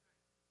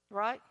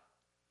 Right?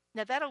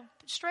 Now that'll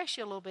stress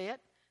you a little bit,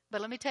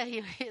 but let me tell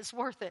you, it's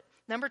worth it.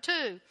 Number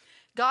 2,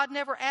 God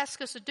never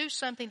asks us to do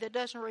something that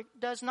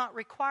does not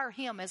require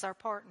Him as our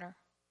partner.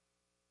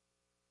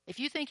 If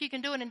you think you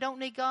can do it and don't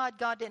need God,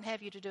 God didn't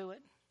have you to do it.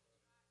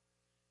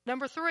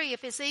 Number 3,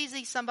 if it's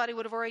easy, somebody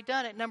would have already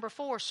done it. Number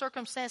 4,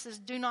 circumstances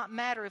do not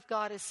matter if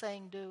God is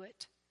saying do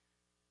it.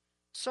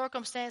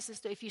 Circumstances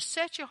do. If you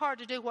set your heart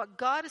to do what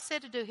God has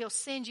said to do, He'll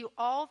send you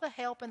all the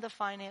help and the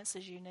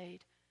finances you need.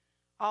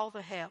 All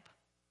the help.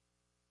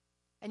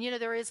 And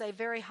there is a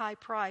very high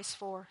price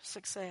for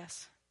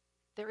success.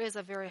 There is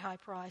a very high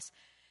price.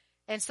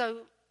 And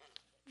so,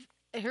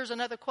 here's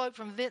another quote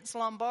from Vince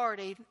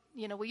Lombardi.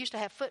 We used to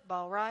have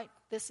football, right?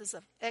 This is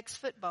an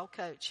ex-football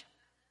coach.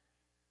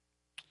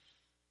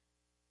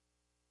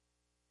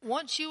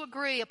 Once you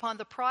agree upon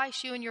the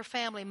price you and your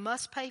family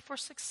must pay for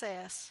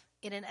success,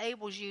 it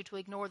enables you to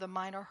ignore the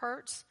minor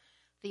hurts,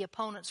 the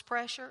opponent's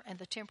pressure, and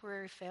the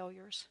temporary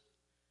failures.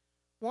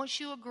 Once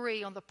you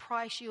agree on the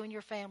price you and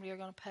your family are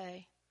going to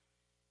pay,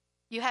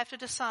 you have to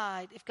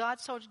decide, if God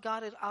told you,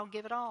 God, I'll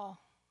give it all.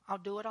 I'll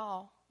do it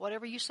all.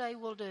 Whatever you say,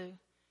 we'll do.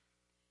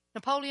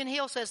 Napoleon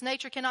Hill says,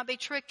 nature cannot be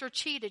tricked or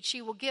cheated.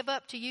 She will give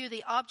up to you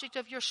the object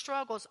of your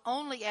struggles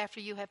only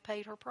after you have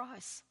paid her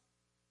price.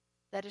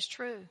 That is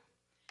true.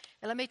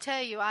 And let me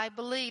tell you, I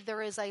believe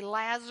there is a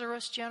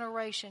Lazarus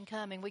generation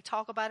coming. We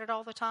talk about it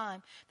all the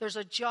time. There's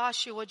a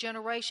Joshua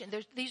generation.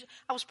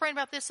 I was praying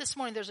about this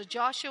morning. There's a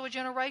Joshua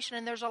generation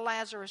and there's a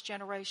Lazarus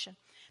generation.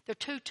 They're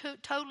two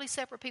totally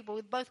separate people.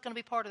 We're both going to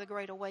be part of the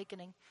Great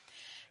Awakening.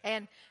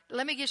 And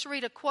let me just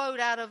read a quote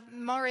out of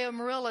Mario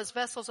Murilla's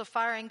Vessels of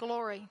Fire and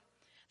Glory.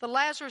 Who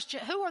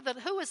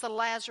is the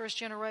Lazarus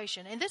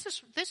generation? And this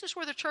is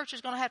where the church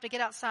is going to have to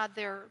get outside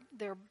their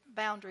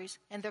boundaries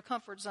and their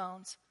comfort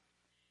zones.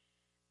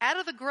 Out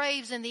of the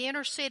graves in the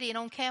inner city and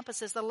on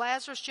campuses, the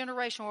Lazarus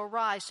generation will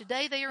rise.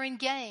 Today they are in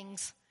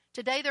gangs,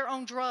 Today they're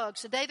on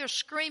drugs. Today they're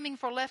screaming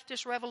for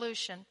leftist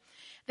revolution.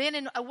 Then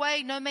in a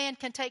way no man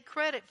can take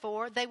credit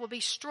for, they will be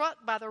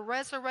struck by the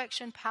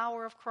resurrection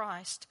power of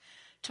Christ.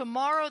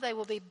 Tomorrow they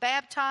will be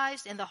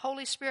baptized in the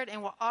Holy Spirit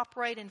and will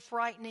operate in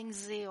frightening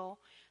zeal.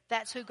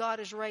 That's who God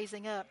is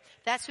raising up.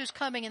 That's who's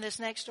coming in this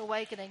next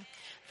awakening.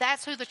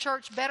 That's who the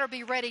church better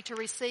be ready to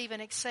receive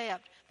and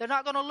accept. They're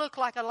not going to look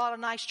like a lot of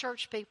nice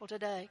church people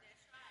today.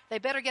 They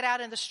better get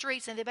out in the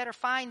streets and they better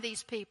find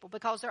these people,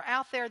 because they're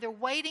out there, they're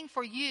waiting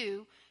for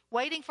you,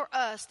 waiting for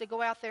us to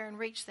go out there and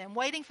reach them,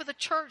 waiting for the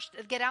church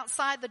to get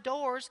outside the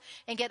doors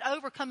and get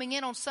over coming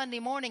in on Sunday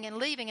morning and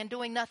leaving and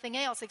doing nothing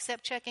else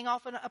except checking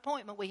off an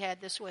appointment we had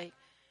this week.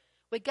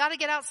 We've got to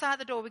get outside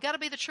the door. We've got to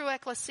be the true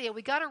ecclesia.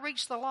 We've got to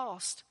reach the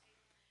lost.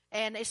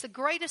 And it's the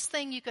greatest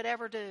thing you could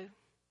ever do.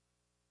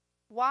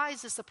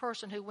 Wise is the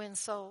person who wins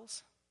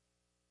souls.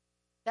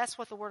 That's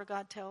what the Word of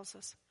God tells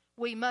us.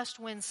 We must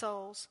win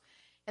souls.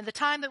 And the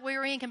time that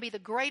we're in can be the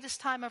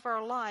greatest time of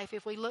our life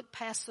if we look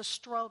past the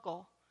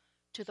struggle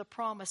to the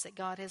promise that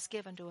God has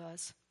given to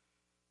us.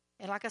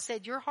 And like I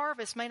said, your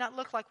harvest may not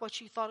look like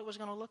what you thought it was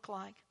going to look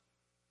like.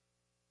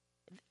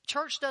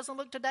 Church doesn't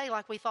look today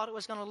like we thought it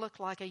was going to look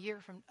like a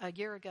year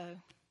ago.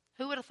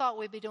 Who would have thought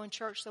we'd be doing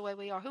church the way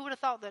we are? Who would have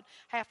thought that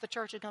half the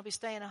church is going to be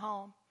staying at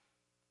home?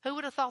 Who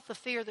would have thought the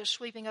fear that's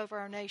sweeping over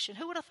our nation?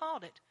 Who would have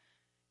thought it?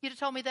 You'd have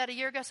told me that a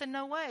year ago. I said,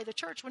 no way. The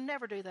church would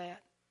never do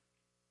that.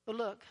 But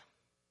look,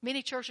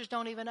 many churches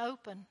don't even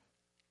open.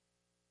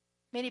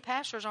 Many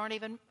pastors aren't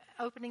even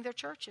opening their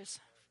churches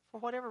for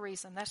whatever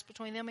reason. That's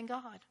between them and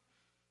God.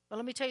 But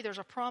let me tell you, there's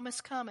a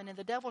promise coming, and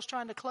the devil's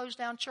trying to close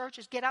down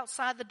churches. Get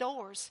outside the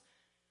doors.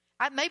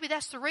 Maybe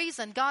that's the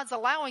reason God's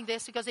allowing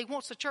this, because he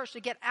wants the church to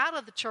get out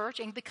of the church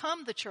and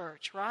become the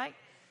church, right?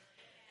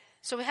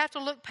 So we have to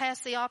look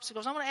past the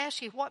obstacles. I want to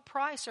ask you, what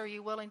price are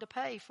you willing to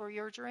pay for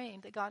your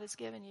dream that God has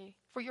given you,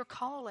 for your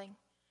calling,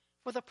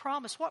 for the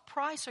promise? What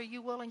price are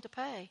you willing to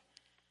pay?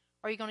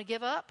 Are you going to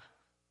give up,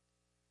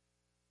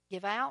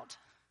 give out,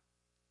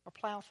 or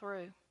plow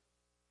through?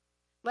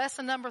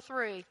 Lesson number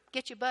 3,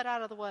 get your butt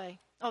out of the way.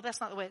 Oh, that's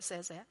not the way it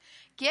says that.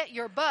 Get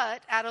your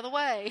butt out of the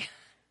way.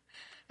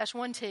 That's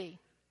 1 T.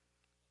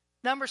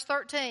 Numbers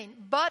 13,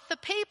 but the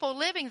people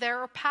living there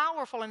are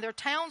powerful, and their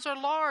towns are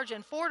large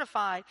and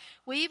fortified.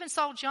 We even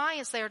saw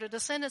giants there, the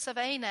descendants of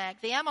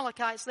Anak. The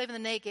Amalekites live in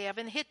the Negev,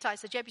 and the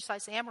Hittites, the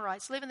Jebusites, the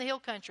Amorites live in the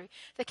hill country.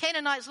 The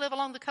Canaanites live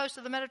along the coast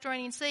of the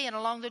Mediterranean Sea and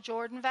along the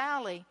Jordan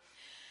Valley.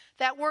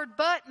 That word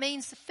but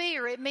means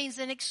fear. It means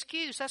an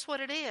excuse. That's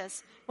what it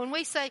is. When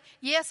we say,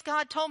 yes,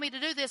 God told me to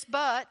do this,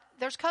 but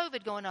there's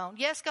COVID going on.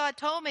 Yes, God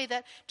told me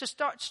that to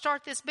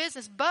start this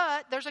business,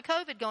 but there's a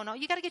COVID going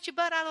on. You got to get your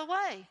butt out of the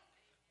way.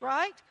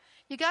 Right?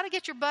 You got to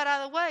get your butt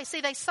out of the way.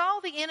 See, they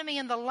saw the enemy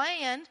in the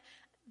land,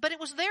 but it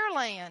was their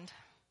land.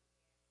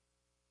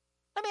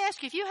 Let me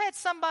ask you, if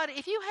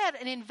you had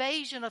an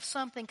invasion of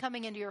something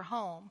coming into your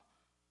home,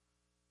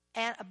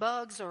 and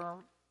bugs or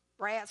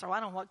rats, or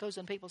I don't know what goes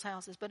in people's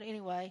houses, but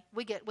anyway,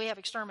 we have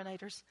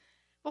exterminators.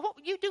 Well,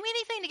 you'd do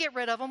anything to get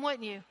rid of them,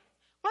 wouldn't you?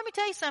 Let me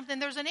tell you something.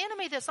 There's an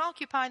enemy that's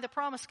occupying the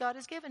promise God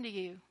has given to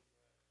you.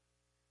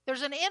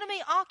 There's an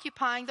enemy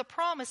occupying the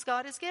promise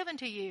God has given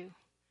to you.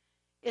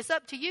 It's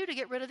up to you to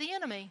get rid of the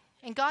enemy.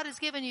 And God has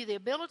given you the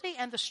ability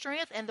and the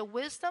strength and the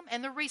wisdom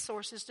and the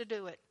resources to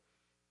do it.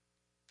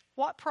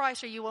 What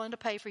price are you willing to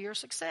pay for your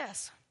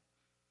success?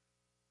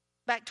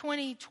 Back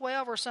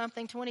 2012 or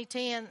something,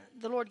 2010,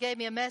 the Lord gave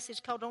me a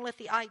message called Don't Let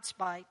the Ites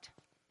Bite.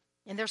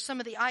 And there's some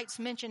of the ites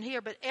mentioned here,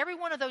 but every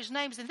one of those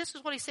names, and this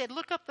is what he said,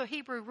 look up the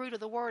Hebrew root of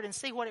the word and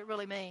see what it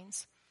really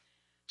means.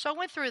 So I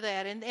went through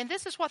that, and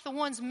this is what the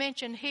ones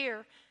mentioned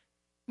here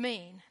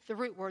mean, the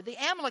root word.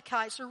 The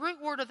Amalekites, the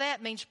root word of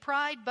that means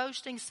pride,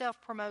 boasting,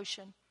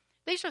 self-promotion.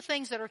 These are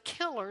things that are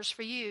killers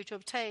for you to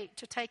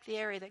take the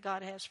area that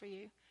God has for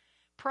you.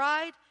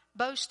 Pride,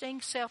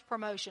 boasting,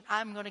 self-promotion.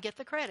 I'm going to get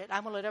the credit.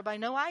 I'm going to let everybody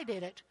know I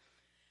did it.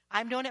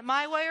 I'm doing it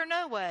my way or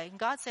no way. And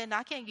God said,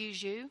 I can't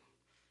use you.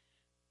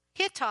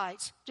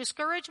 Hittites,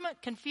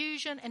 discouragement,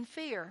 confusion, and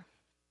fear.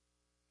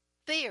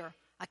 Fear.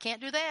 I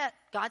can't do that.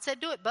 God said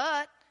do it,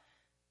 but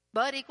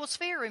equals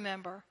fear,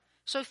 remember.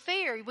 So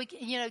fear,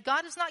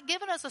 God has not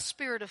given us a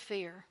spirit of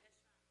fear.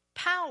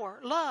 Power,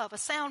 love, a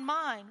sound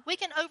mind. We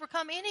can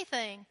overcome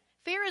anything.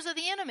 Fear is of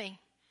the enemy.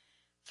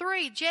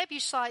 3,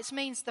 Jebusites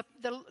means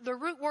the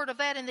root word of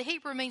that in the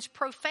Hebrew means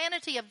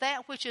profanity of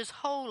that which is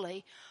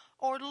holy,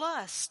 or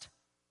lust.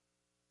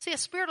 See, a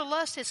spirit of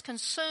lust has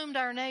consumed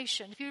our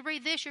nation. If you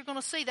read this, you're going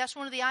to see that's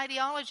one of the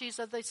ideologies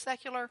of the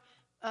secular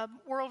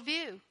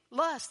worldview.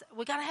 Lust.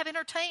 We got to have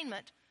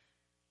entertainment.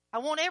 I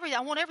want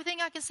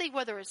everything I can see,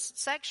 whether it's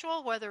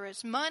sexual, whether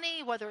it's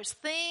money, whether it's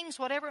things,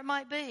 whatever it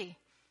might be.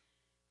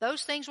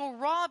 Those things will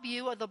rob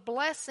you of the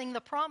blessing,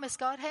 the promise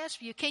God has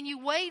for you. Can you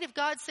wait if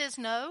God says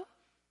no?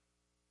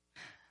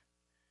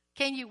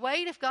 Can you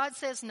wait if God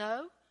says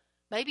no?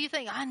 Maybe you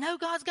think, I know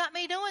God's got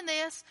me doing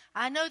this.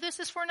 I know this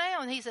is for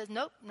now. And he says,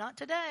 nope, not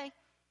today.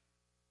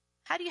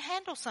 How do you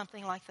handle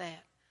something like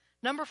that?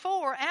 Number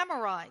 4,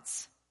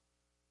 Amorites.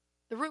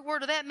 The root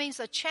word of that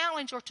means a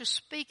challenge or to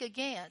speak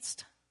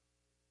against.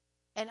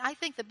 And I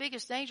think the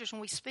biggest danger is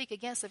when we speak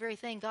against the very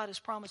thing God has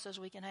promised us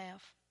we can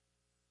have.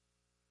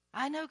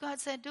 I know God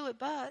said do it,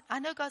 but. I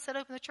know God said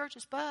open the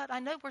churches, but. I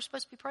know we're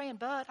supposed to be praying,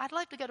 but. I'd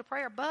like to go to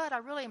prayer, but I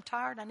really am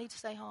tired. I need to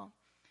stay home.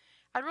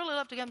 I'd really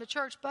love to come to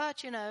church,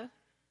 but,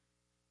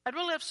 I'd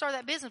really love to start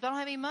that business, but I don't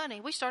have any money.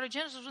 We started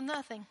Genesis with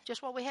nothing,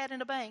 just what we had in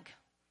the bank,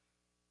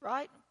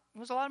 right? It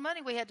was a lot of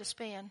money we had to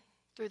spend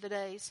through the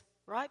days,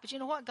 right? But you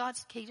know what?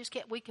 He just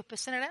kept, we could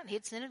send it out and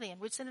he'd send it in.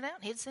 We'd send it out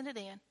and he'd send it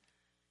in.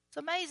 It's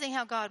amazing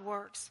how God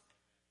works.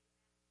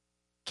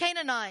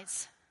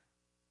 Canaanites.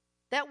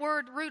 That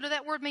word, root of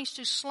that word means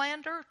to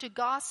slander, to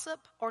gossip,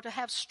 or to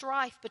have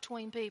strife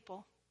between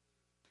people.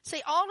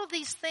 See, all of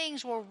these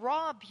things will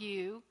rob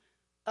you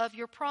of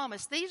your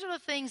promise. These are the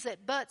things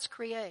that buts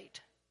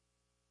create.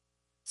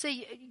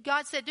 See,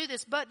 God said do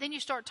this, but then you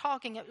start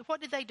talking. What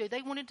did they do?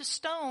 They wanted to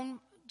stone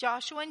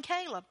Joshua and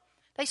Caleb.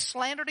 They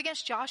slandered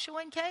against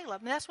Joshua and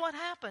Caleb. And that's what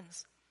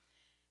happens.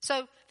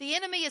 So the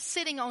enemy is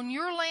sitting on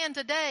your land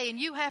today, and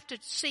you have to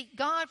seek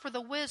God for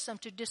the wisdom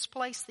to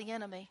displace the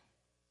enemy.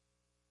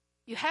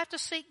 You have to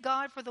seek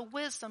God for the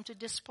wisdom to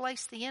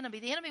displace the enemy.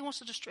 The enemy wants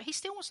to destroy, he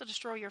still wants to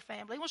destroy your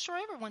family. He wants to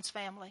destroy everyone's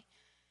family.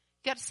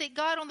 You've got to seek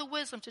God on the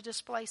wisdom to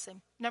displace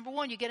him. Number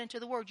one, you get into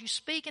the Word. You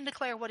speak and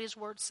declare what His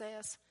Word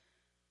says.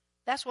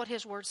 That's what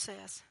His Word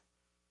says.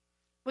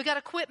 We've got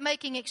to quit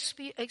making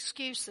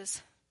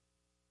excuses.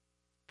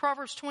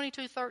 Proverbs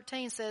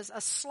 22:13 says, a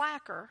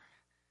slacker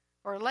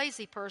or a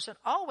lazy person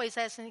always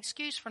has an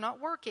excuse for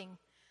not working.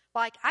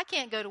 Like, I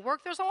can't go to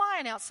work. There's a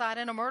lion outside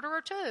and a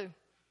murderer too.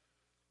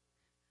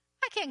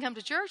 I can't come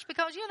to church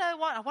because,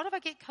 what if I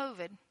get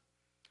COVID?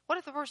 What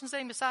if the person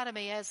sitting beside of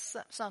me has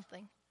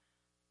something?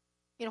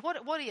 What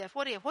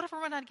if I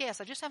run out of gas?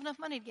 I just have enough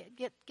money to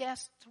get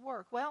gas to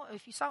work. Well,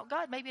 if you sought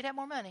God, maybe you'd have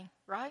more money,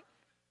 right?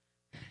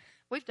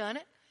 We've done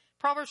it.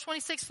 Proverbs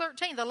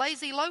 26:13, the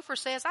lazy loafer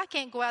says, I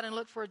can't go out and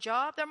look for a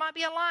job. There might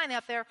be a lion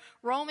out there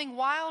roaming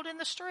wild in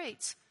the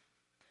streets.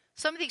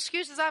 Some of the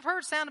excuses I've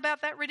heard sound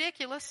about that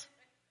ridiculous.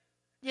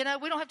 We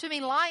don't have too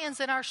many lions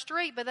in our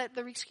street, but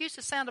the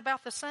excuses sound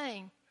about the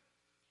same.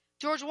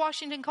 George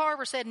Washington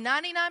Carver said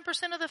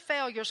 99% of the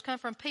failures come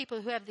from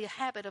people who have the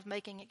habit of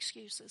making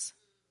excuses.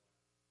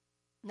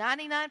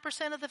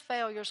 99% of the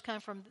failures come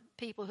from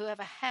people who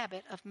have a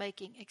habit of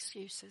making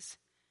excuses.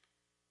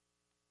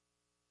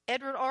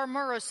 Edward R.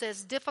 Murrow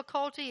says,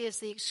 difficulty is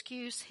the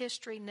excuse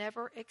history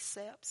never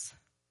accepts.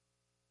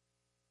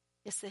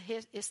 It's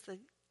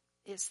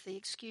the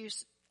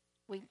excuse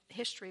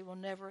history will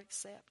never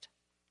accept.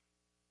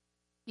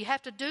 You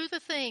have to do the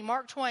thing.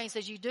 Mark Twain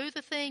says, you do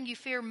the thing you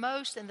fear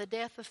most, and the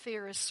death of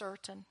fear is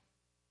certain.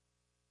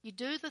 You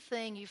do the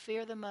thing you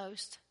fear the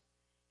most,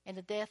 and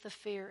the death of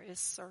fear is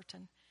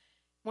certain.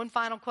 One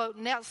final quote,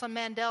 Nelson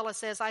Mandela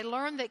says, I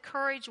learned that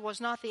courage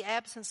was not the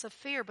absence of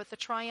fear, but the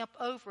triumph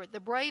over it. The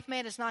brave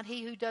man is not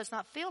he who does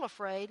not feel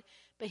afraid,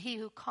 but he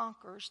who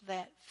conquers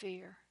that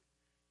fear.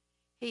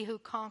 He who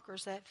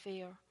conquers that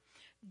fear.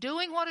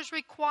 Doing what is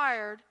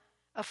required,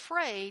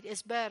 afraid,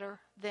 is better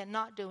than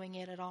not doing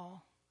it at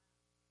all.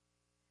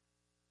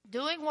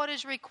 Doing what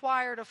is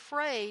required,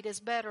 afraid, is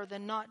better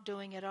than not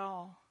doing it at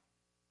all.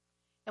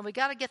 And we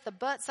got to get the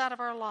buts out of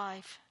our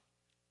life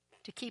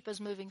to keep us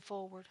moving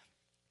forward.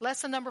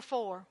 Lesson number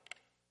 4.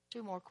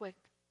 2 more quick.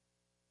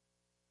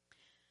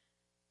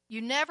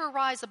 You never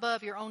rise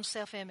above your own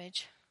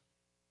self-image.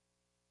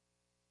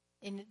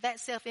 And that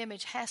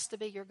self-image has to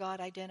be your God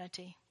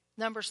identity.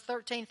 Numbers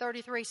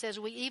 13:33 says,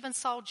 we even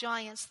saw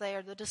giants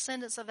there, the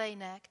descendants of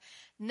Anak.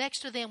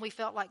 Next to them we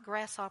felt like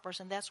grasshoppers,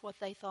 and that's what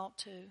they thought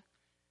too.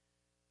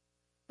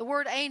 The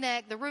word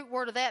Anak, the root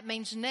word of that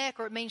means neck,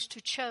 or it means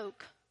to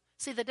choke.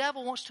 See, the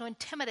devil wants to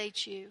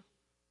intimidate you.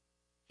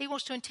 He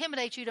wants to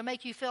intimidate you to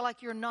make you feel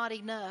like you're not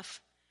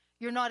enough.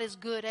 You're not as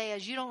good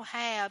as. You don't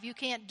have. You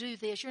can't do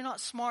this. You're not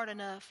smart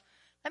enough.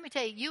 Let me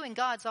tell you, you and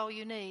God's all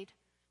you need.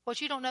 What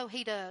you don't know,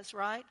 He does,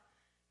 right?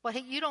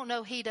 What you don't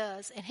know, He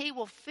does. And He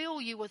will fill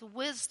you with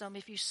wisdom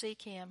if you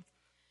seek Him.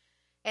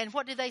 And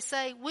what did they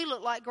say? We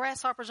look like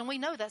grasshoppers, and we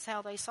know that's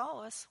how they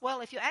saw us.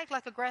 Well, if you act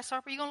like a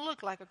grasshopper, you're going to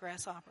look like a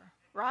grasshopper,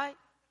 right?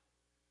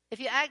 If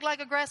you act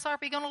like a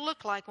grasshopper, you're going to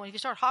look like one. If you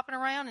start hopping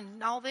around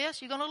and all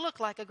this, you're going to look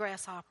like a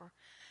grasshopper.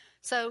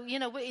 So,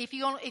 if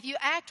you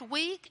act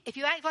weak, if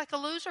you act like a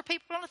loser,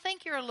 people are going to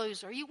think you're a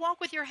loser. You walk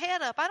with your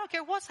head up. I don't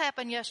care what's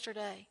happened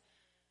yesterday.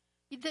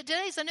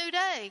 Today's a new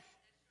day.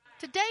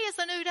 Today is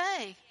a new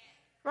day,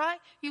 right?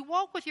 You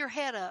walk with your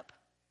head up,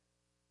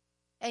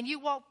 and you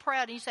walk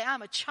proud, and you say,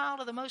 I'm a child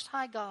of the Most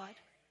High God.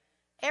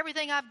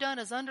 Everything I've done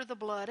is under the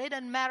blood. It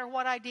doesn't matter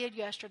what I did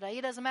yesterday.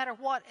 It doesn't matter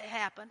what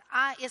happened.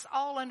 It's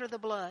all under the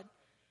blood.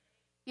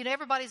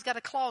 Everybody's got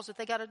a closet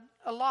they got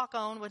a lock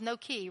on with no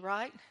key,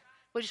 right?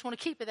 We just want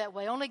to keep it that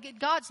way. Only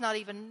God's not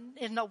even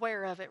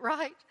aware of it,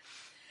 right?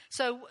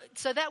 So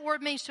that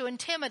word means to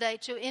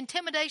intimidate.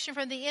 Intimidation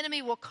from the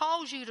enemy will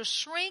cause you to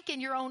shrink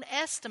in your own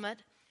estimate,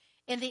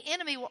 and the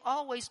enemy will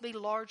always be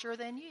larger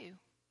than you.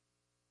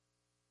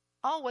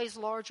 Always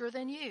larger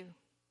than you.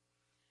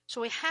 So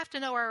we have to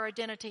know our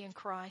identity in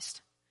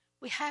Christ.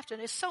 We have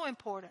to. It's so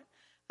important.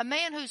 A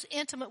man who's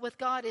intimate with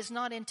God is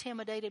not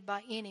intimidated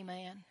by any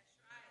man.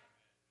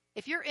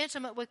 If you're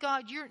intimate with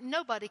God,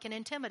 nobody can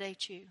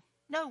intimidate you.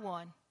 No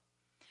one.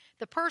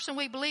 The person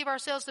we believe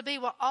ourselves to be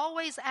will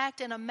always act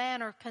in a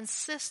manner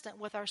consistent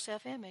with our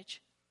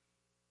self-image.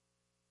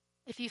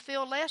 If you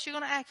feel less, you're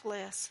going to act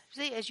less.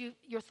 See,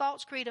 your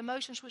thoughts create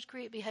emotions, which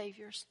create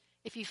behaviors.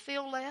 If you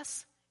feel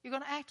less, you're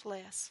going to act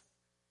less.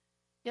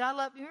 You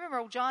remember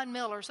old John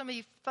Miller? Some of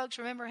you folks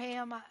remember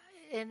him.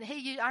 And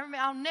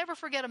I'll never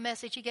forget a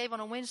message he gave on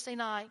a Wednesday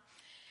night.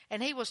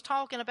 And he was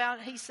talking about,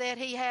 he said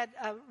he had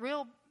a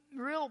real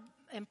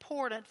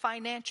important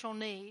financial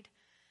need.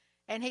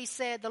 And he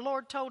said the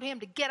Lord told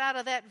him to get out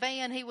of that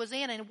van he was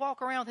in and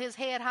walk around with his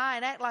head high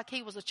and act like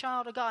he was a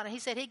child of God. And he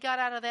said he got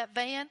out of that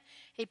van.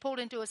 He pulled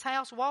into his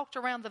house, walked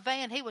around the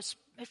van. He was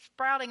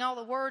sprouting all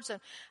the words of,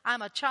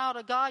 I'm a child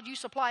of God. You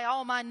supply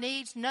all my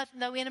needs.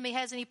 No enemy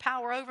has any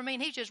power over me.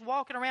 And he's just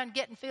walking around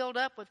getting filled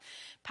up with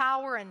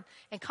power and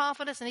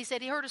confidence. And he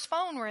said he heard his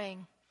phone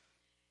ring.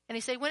 And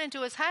he said he went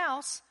into his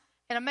house.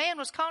 And a man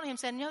was calling him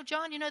saying,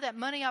 John, that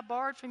money I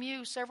borrowed from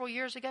you several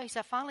years ago? He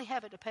said, I finally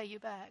have it to pay you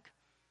back.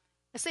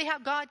 And see how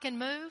God can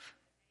move?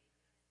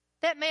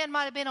 That man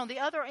might have been on the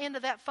other end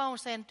of that phone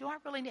saying, do I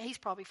really need, he's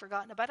probably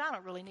forgotten about it. I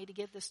don't really need to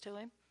give this to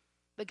him.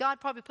 But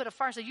God probably put a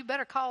fire and said, you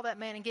better call that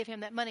man and give him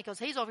that money because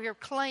he's over here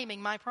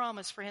claiming my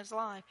promise for his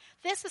life.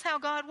 This is how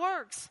God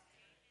works.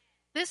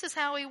 This is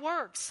how he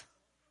works.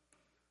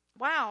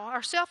 Wow,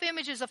 our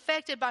self-image is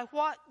affected by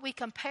what we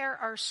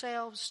compare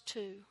ourselves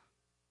to.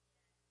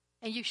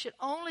 And you should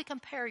only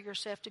compare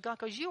yourself to God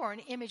because you are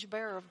an image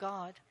bearer of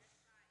God.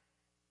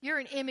 You're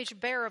an image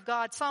bearer of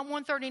God. Psalm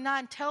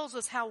 139 tells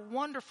us how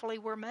wonderfully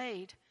we're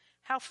made,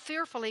 how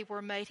fearfully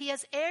we're made. He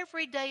has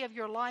every day of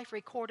your life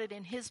recorded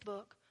in his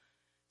book.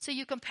 So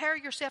you compare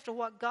yourself to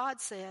what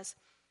God says.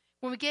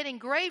 When we get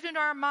engraved into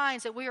our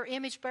minds that we are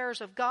image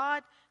bearers of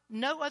God,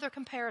 no other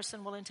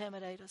comparison will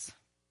intimidate us.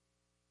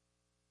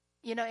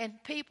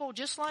 And people,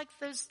 just like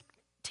those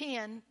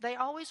 10, they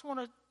always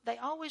want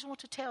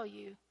to tell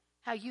you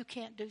how you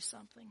can't do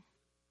something.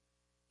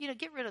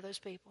 Get rid of those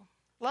people.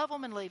 Love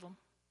them and leave them.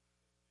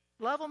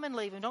 Love them and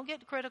leave them. Don't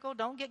get critical.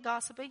 Don't get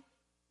gossipy.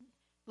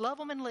 Love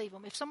them and leave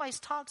them. If somebody's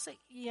toxic,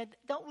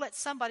 don't let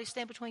somebody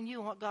stand between you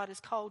and what God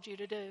has called you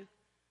to do.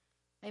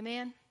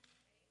 Amen?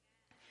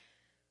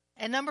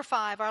 And number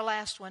 5, our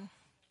last one.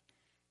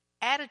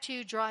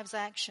 Attitude drives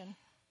action.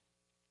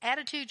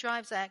 Attitude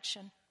drives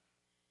action.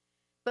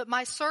 But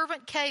my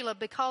servant Caleb,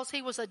 because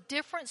he was a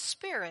different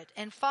spirit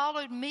and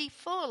followed me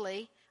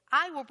fully,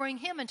 I will bring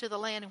him into the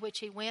land in which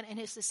he went, and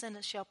his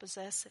descendants shall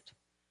possess it.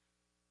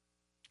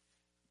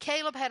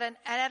 Caleb had an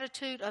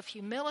attitude of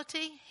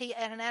humility. He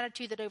had an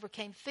attitude that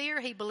overcame fear.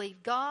 He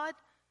believed God.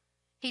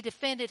 He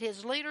defended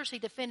his leaders. He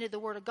defended the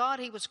word of God.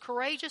 He was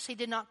courageous. He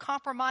did not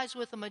compromise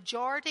with the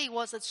majority. He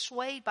wasn't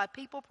swayed by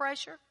people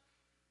pressure.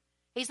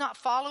 He's not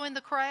following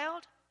the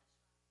crowd.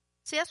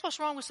 See, that's what's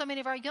wrong with so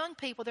many of our young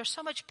people. There's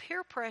so much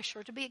peer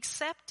pressure to be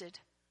accepted.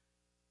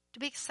 To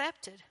be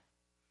accepted.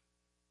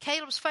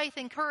 Caleb's faith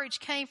and courage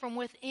came from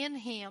within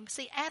him.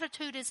 See,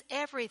 attitude is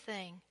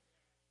everything.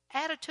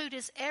 Attitude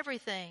is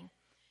everything.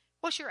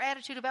 What's your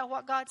attitude about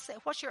what God said?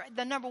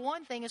 The number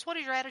one thing is, what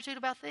is your attitude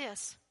about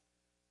this?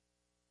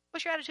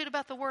 What's your attitude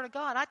about the Word of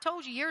God? I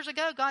told you years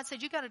ago, God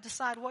said, you got to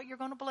decide what you're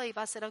going to believe.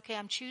 I said, okay,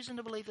 I'm choosing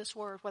to believe this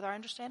Word. Whether I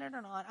understand it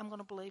or not, I'm going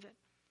to believe it.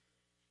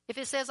 If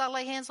it says I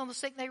lay hands on the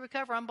sick and they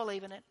recover, I'm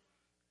believing it.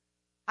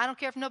 I don't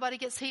care if nobody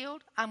gets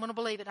healed, I'm going to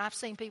believe it. I've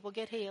seen people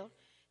get healed.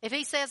 If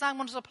he says I'm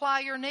going to supply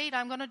your need,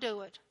 I'm going to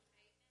do it.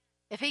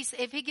 If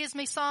he gives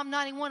me Psalm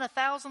 91,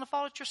 1,000 to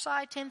fall at your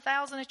side,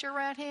 10,000 at your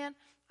right hand,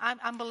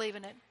 I'm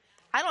believing it.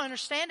 I don't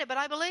understand it, but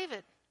I believe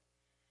it.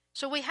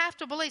 So we have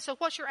to believe. So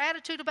what's your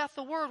attitude about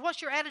the Word?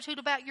 What's your attitude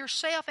about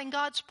yourself and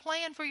God's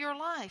plan for your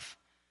life?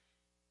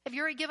 Have you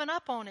already given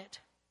up on it?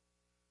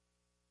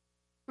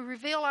 We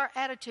reveal our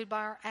attitude by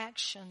our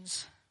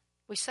actions.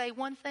 We say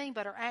one thing,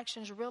 but our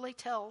actions really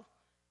tell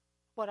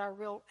what our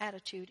real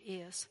attitude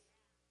is.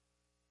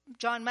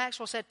 John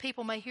Maxwell said,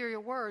 people may hear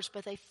your words,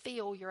 but they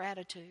feel your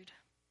attitude.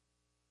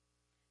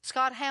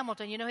 Scott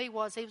Hamilton, he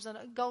was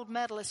a gold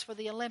medalist for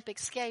the Olympic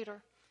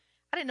skater.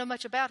 I didn't know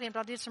much about him, but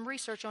I did some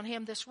research on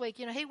him this week.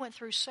 He went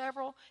through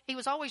he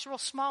was always real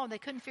small, and they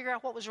couldn't figure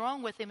out what was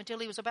wrong with him until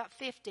he was about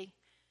 50.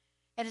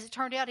 And as it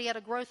turned out, he had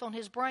a growth on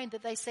his brain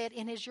that they said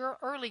in his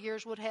early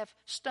years would have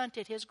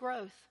stunted his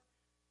growth.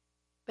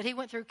 But he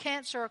went through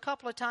cancer a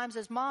couple of times.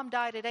 His mom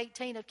died at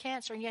 18 of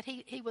cancer, and yet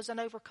he was an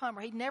overcomer.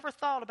 He never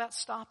thought about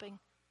stopping,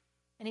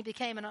 and he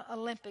became an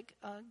Olympic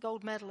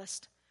gold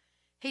medalist.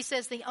 He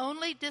says the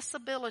only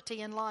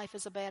disability in life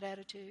is a bad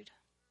attitude.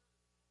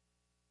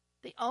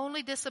 The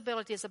only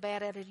disability is a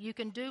bad attitude. You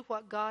can do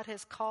what God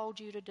has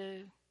called you to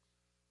do.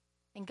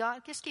 And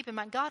God, just keep in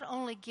mind, God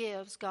only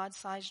gives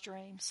God-sized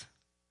dreams.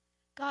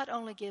 God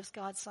only gives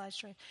God-sized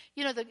dreams.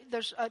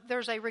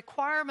 There's a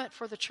requirement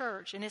for the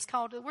church, and it's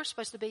called, we're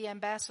supposed to be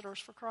ambassadors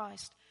for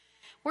Christ.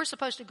 We're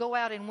supposed to go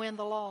out and win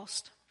the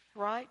lost,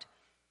 right?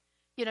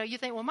 You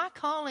think, well, my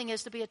calling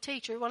is to be a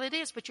teacher. Well, it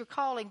is, but your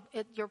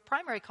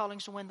primary calling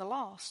is to win the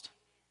lost.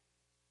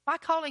 My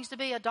calling is to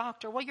be a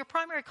doctor. Well, your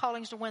primary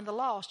calling is to win the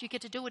lost. You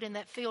get to do it in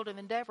that field of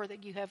endeavor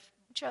that you have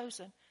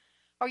chosen.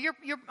 Or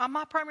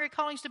my primary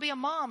calling is to be a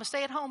mom, a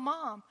stay-at-home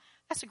mom.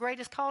 That's the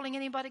greatest calling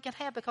anybody can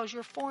have because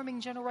you're forming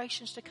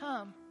generations to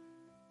come.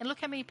 And look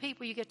how many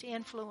people you get to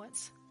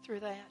influence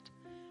through that.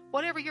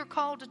 Whatever you're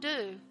called to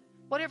do,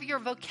 whatever your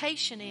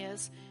vocation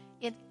is,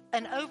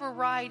 an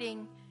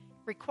overriding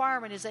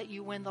requirement is that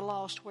you win the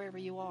lost wherever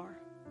you are.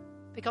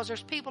 Because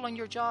there's people in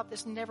your job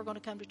that's never going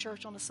to come to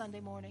church on a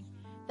Sunday morning.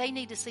 They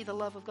need to see the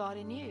love of God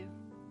in you.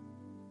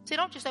 So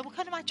don't just say, well,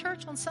 come to my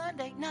church on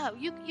Sunday. No,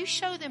 you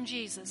show them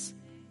Jesus.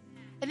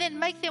 And then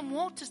make them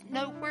want to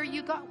know where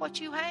you got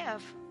what you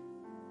have.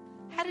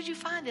 How did you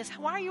find this?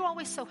 Why are you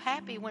always so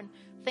happy when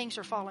things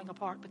are falling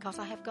apart? Because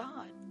I have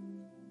God.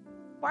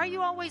 Why do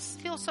you always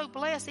feel so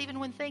blessed even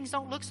when things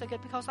don't look so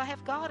good? Because I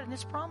have God and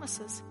His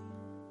promises.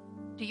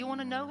 Do you want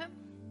to know Him?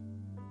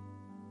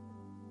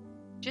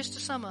 Just to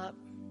sum up,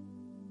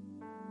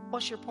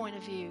 what's your point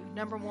of view?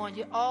 Number one,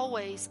 you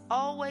always,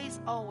 always,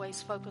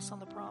 always focus on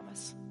the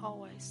promise.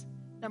 Always.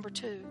 Number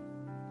two,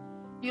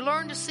 you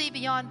learn to see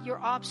beyond your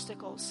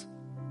obstacles.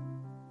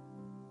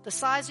 The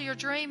size of your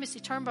dream is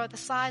determined by the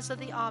size of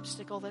the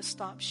obstacle that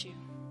stops you.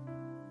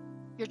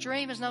 Your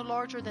dream is no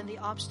larger than the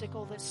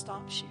obstacle that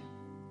stops you.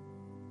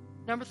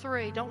 Number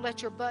three, don't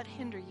let your butt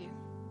hinder you.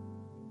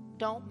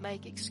 Don't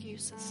make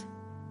excuses.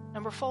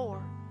 Number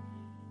four,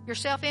 your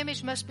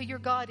self-image must be your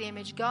God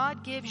image.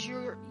 God gives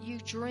you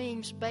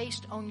dreams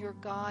based on your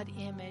God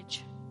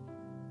image.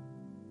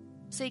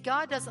 See,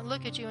 God doesn't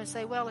look at you and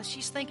say, well,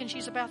 she's thinking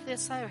she's about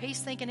this high, or he's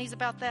thinking he's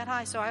about that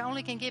high, so I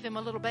only can give him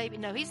a little baby.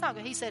 No, He's not.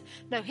 He said,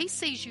 no, He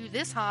sees you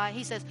this high.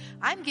 He says,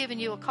 I'm giving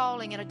you a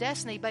calling and a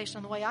destiny based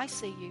on the way I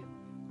see you.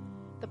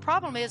 The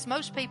problem is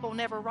most people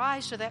never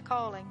rise to that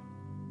calling.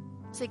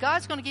 See,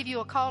 God's going to give you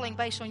a calling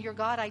based on your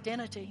God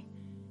identity.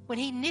 When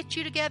He knit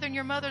you together in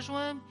your mother's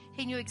womb,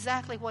 He knew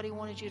exactly what He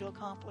wanted you to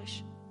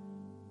accomplish.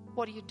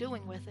 What are you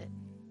doing with it?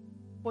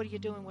 What are you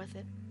doing with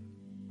it?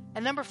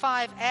 And number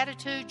five,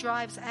 attitude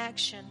drives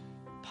action.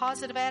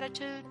 Positive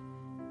attitude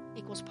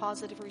equals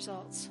positive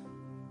results.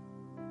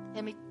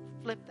 Let me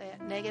flip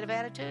that. Negative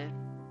attitude,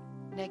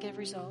 negative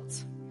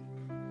results.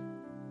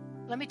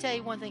 Let me tell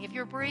you one thing. If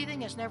you're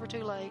breathing, it's never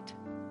too late.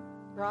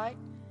 Right?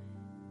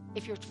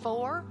 If you're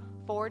 4,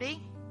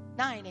 40,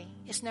 90,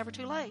 it's never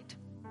too late.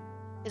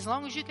 As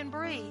long as you can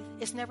breathe,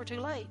 it's never too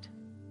late.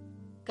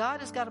 God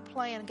has got a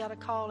plan, got a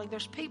calling.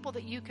 There's people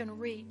that you can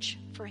reach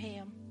for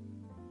Him.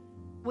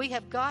 We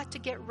have got to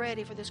get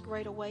ready for this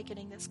great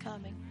awakening that's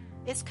coming.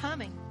 It's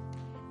coming.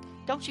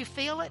 Don't you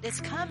feel it? It's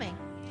coming.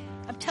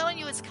 I'm telling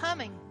you, it's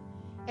coming.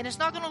 And it's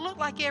not going to look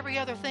like every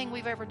other thing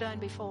we've ever done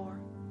before.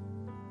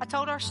 I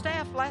told our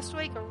staff last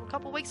week or a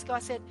couple of weeks ago, I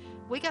said,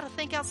 we got to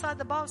think outside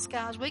the box,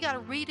 guys. We got to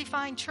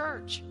redefine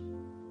church.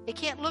 It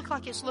can't look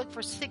like it's looked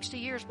for 60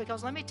 years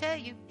because let me tell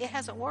you, it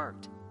hasn't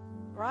worked,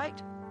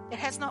 right? It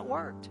has not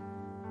worked.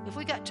 If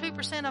we got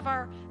 2% of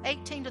our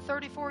 18 to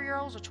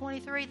 34-year-olds or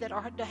 23 that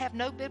have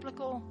no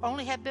biblical,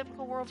 only have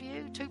biblical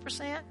worldview,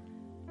 2%,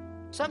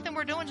 something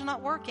we're doing is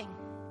not working.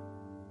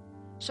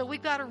 So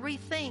we've got to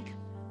rethink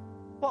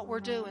what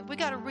we're doing. We've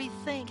got to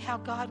rethink how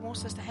God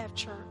wants us to have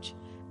church.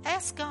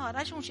 Ask God. I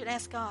just want you to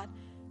ask God,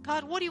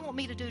 God, what do you want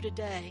me to do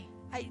today?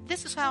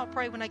 This is how I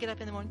pray when I get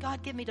up in the morning.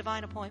 God, give me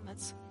divine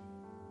appointments.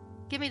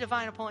 Give me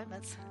divine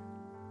appointments.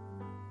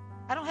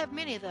 I don't have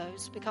many of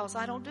those because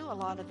I don't do a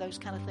lot of those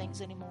kind of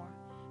things anymore.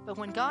 But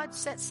when God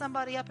sets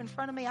somebody up in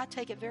front of me, I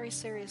take it very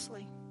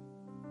seriously.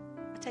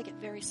 I take it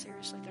very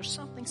seriously. There's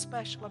something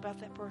special about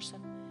that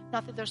person.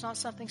 Not that there's not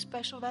something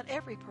special about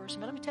every person.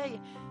 But let me tell you,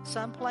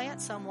 some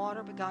plant, some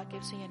water, but God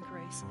gives the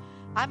increase.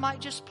 I might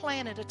just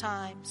plant at a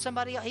time.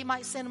 Somebody, He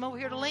might send them over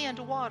here to Lynn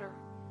to water.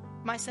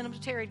 He might send them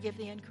to Terry to give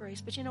the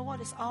increase. But you know what?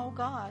 It's all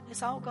God.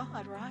 It's all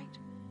God, right?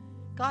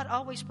 God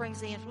always brings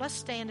the influence. Let's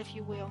stand if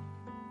you will.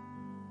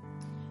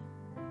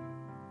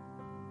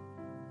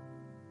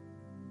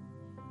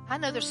 I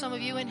know there's some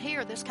of you in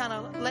here that's kind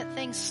of let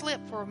things slip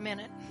for a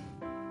minute.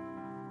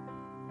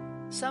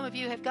 Some of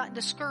you have gotten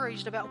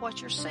discouraged about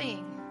what you're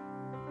seeing,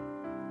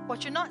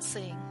 what you're not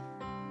seeing.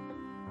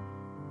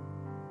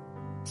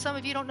 Some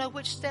of you don't know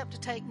which step to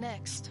take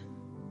next.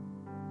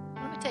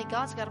 Let me tell you,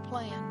 God's got a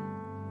plan.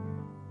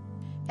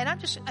 And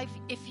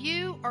if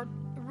you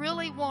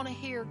really want to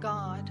hear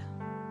God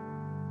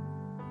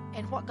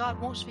and what God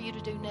wants for you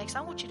to do next,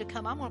 I want you to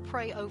come. I'm going to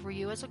pray over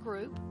you as a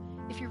group.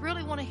 If you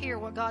really want to hear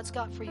what God's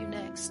got for you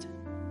next.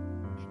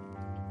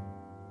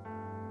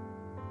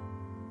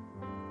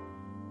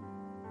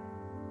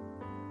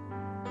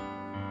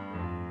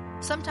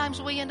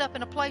 Sometimes we end up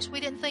in a place we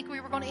didn't think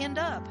we were going to end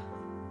up.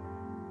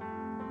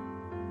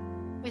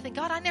 We think,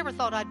 God, I never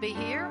thought I'd be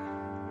here.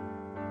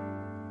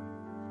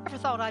 Never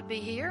thought I'd be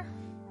here.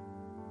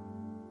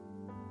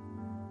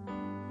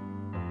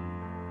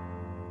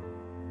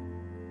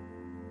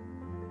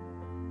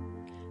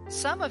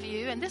 Some of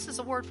you, and this is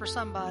a word for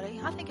somebody,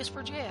 I think it's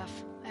for Jeff,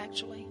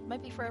 actually.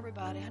 Maybe for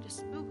everybody. I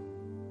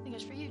think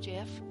it's for you,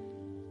 Jeff.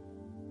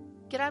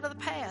 Get out of the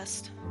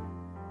past.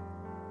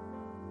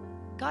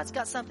 God's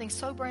got something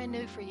so brand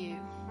new for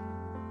you.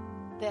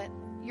 that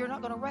you're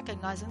not going to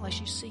recognize it unless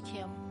you seek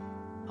Him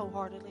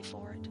wholeheartedly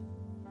for it.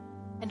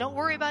 And don't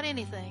worry about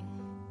anything.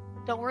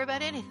 Don't worry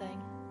about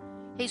anything.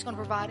 He's going to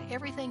provide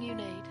everything you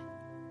need.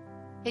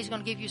 He's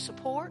going to give you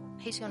support.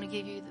 He's going to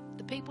give you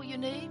the people you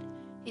need.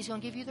 He's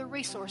going to give you the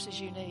resources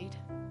you need.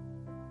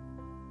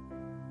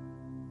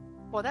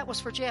 Well, that was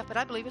for Jeff, but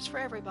I believe it's for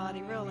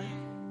everybody, really.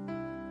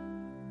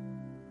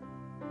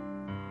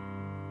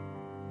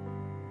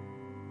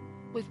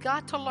 We've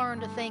got to learn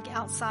to think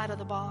outside of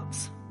the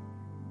box.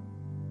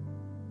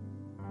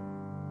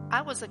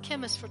 I was a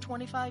chemist for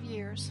 25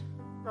 years,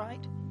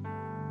 right?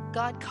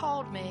 God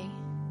called me,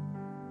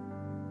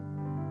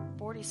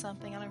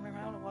 40-something, I don't remember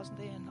how old I was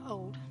then,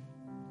 old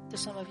to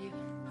some of you.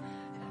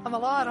 I'm a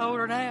lot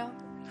older now.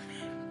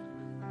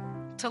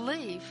 To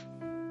leave.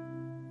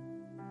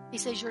 He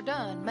says, you're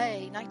done.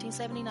 May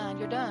 1979,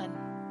 you're done.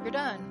 You're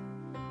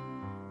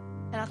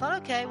done. And I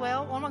thought, okay,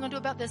 well, what am I going to do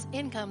about this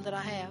income that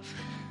I have?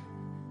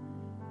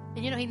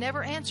 And he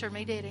never answered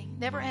me, did he?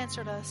 Never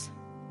answered us.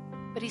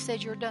 But he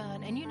said, you're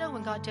done. And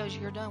when God tells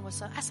you you're done with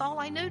something, that's all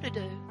I knew to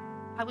do.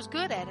 I was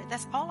good at it.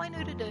 That's all I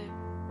knew to do.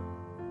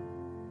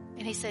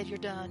 And he said, you're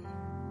done.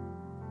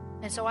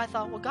 And so I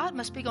thought, well, God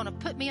must be going to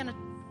put me in a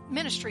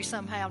ministry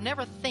somehow,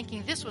 never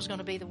thinking this was going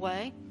to be the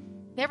way.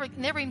 Never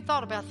even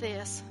thought about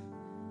this.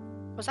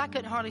 Because I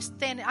couldn't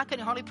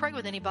hardly pray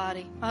with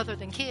anybody other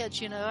than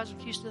kids, I was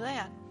used to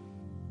that.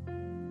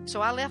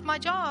 So I left my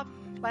job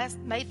last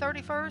May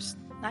 31st,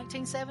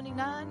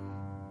 1979.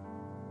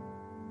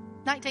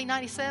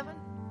 1997.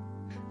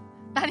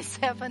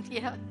 97,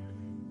 yeah.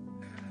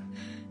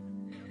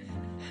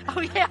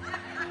 Oh, yeah.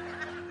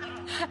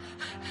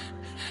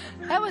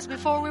 That was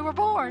before we were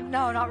born.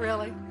 No, not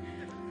really.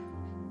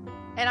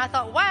 And I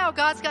thought, wow,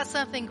 God's got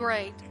something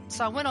great.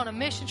 So I went on a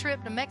mission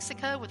trip to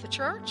Mexico with the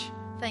church,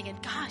 thinking,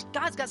 gosh,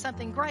 God's got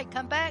something great.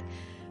 Come back,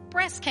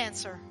 breast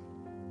cancer.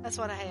 That's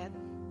what I had.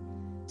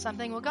 So I'm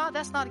thinking, well, God,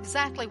 that's not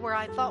exactly where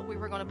I thought we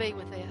were going to be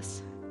with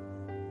this.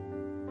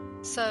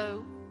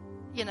 So,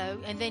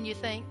 and then you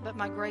think, but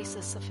my grace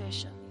is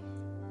sufficient.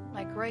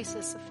 My grace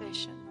is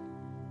sufficient.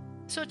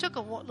 So it took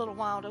a little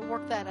while to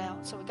work that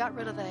out. So we got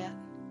rid of that.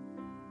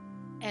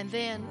 And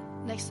then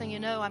next thing you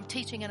know, I'm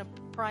teaching in a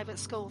private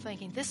school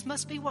thinking, this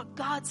must be what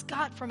God's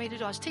got for me to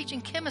do. I was teaching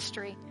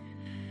chemistry.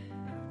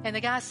 And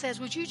the guy says,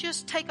 would you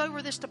just take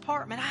over this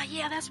department?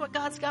 Yeah, that's what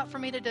God's got for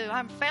me to do.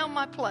 I found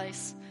my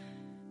place,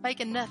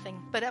 making nothing.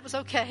 But that was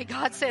okay.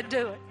 God said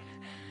do it.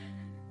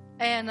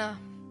 And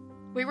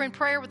we were in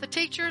prayer with the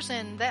teachers,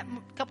 and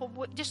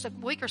just a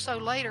week or so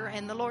later,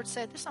 and the Lord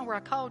said, this is not where I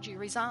called you.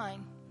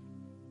 Resign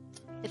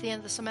at the end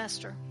of the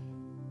semester.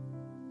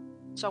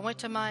 So I went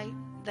to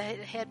the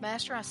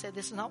headmaster. I said,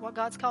 this is not what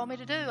God's called me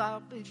to do.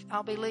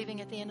 I'll be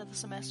leaving at the end of the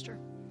semester.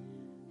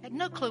 I had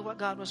no clue what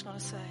God was going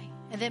to say.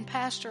 And then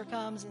pastor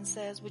comes and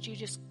says, would you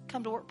just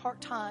come to work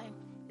part-time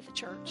at the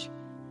church?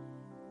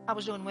 I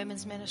was doing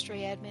women's ministry,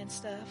 admin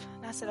stuff.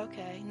 And I said,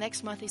 okay.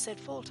 Next month he said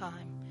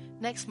full-time.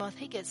 Next month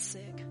he gets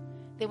sick.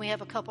 Then we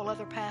have a couple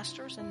other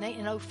pastors. And in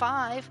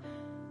 2005,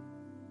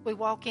 we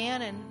walk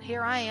in, and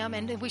here I am.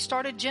 And we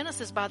started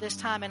Genesis by this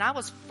time. And I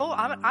was full.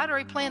 I'd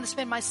already planned to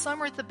spend my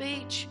summer at the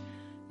beach.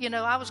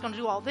 I was going to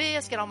do all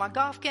this, get on my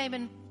golf game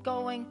and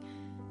going.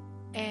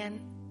 And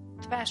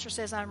the pastor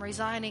says, I'm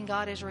resigning.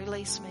 God has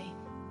released me.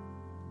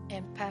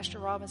 And Pastor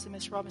Robinson,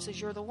 Miss Robinson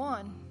says, you're the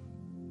one.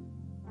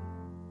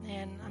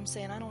 And I'm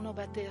saying, I don't know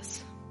about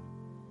this.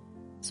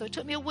 So it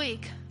took me a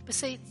week. But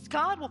see,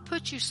 God will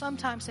put you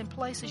sometimes in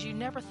places you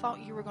never thought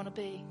you were going to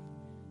be.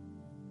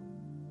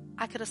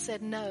 I could have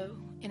said no,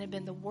 and it had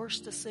been the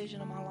worst decision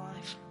of my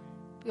life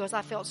because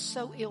I felt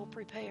so ill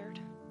prepared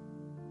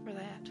for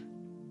that.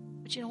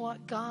 But you know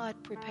what?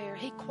 God prepared.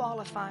 He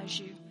qualifies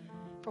you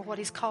for what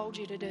He's called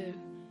you to do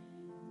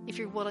if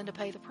you're willing to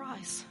pay the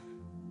price.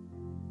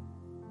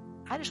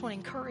 I just want to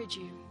encourage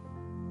you.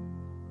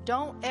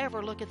 Don't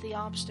ever look at the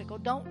obstacle.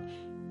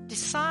 Don't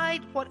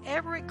decide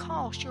whatever it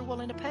costs, you're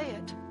willing to pay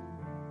it.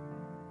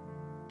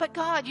 But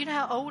God, you know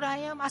how old I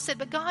am? I said,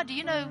 but God, do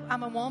you know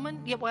I'm a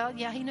woman?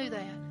 Yeah, He knew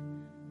that.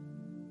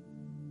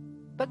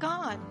 But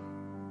God,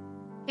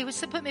 He was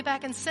to put me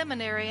back in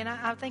seminary, and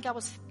I think I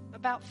was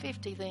about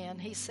 50 then.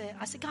 I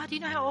said, God, do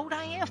you know how old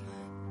I am?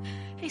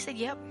 He said,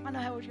 yep, I know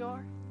how old you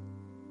are.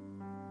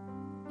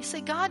 You see,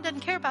 God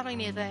doesn't care about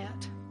any of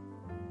that.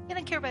 He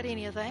doesn't care about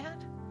any of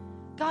that.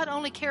 God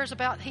only cares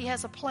about He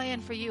has a plan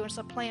for you, and it's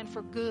a plan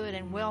for good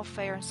and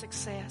welfare and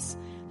success.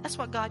 That's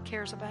what God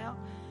cares about.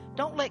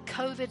 Don't let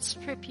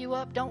COVID trip you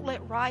up. Don't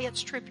let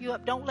riots trip you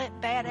up. Don't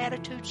let bad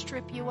attitudes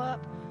trip you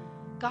up.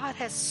 God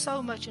has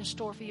so much in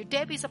store for you.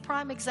 Debbie's a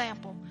prime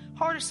example.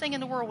 Hardest thing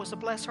in the world was to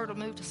bless her to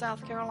move to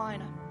South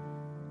Carolina.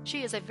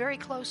 She is a very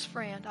close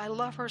friend. I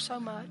love her so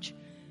much.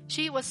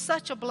 She was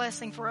such a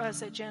blessing for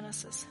us at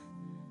Genesis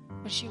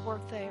when she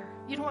worked there.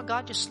 You know what?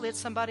 God just slid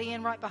somebody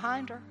in right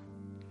behind her.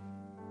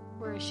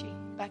 Where is she?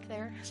 Back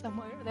there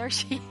somewhere. There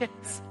she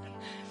is.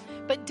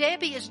 But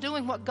Debbie is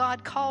doing what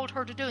God called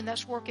her to do, and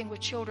that's working with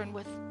children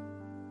with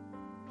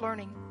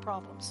learning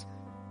problems.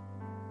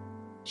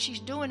 she's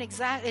doing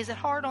exactly, is it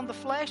hard on the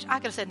flesh? I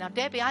could have said, now,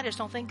 Debbie, I just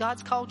don't think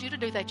God's called you to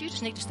do that. You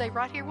just need to stay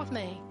right here with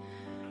me.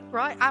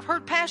 Right? I've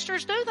heard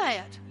pastors do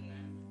that.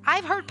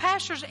 I've heard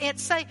pastors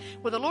say,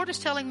 well, the Lord is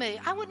telling me.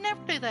 I would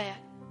never do that.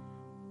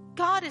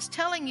 God is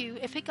telling you,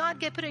 if God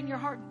get put it in your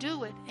heart,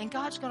 do it. And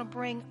God's going to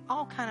bring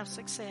all kind of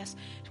success.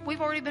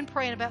 We've already been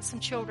praying about some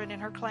children in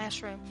her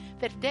classroom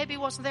that if Debbie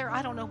wasn't there,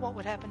 I don't know what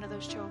would happen to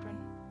those children.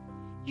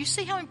 You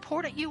see how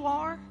important you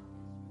are?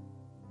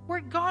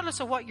 Regardless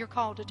of what you're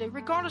called to do,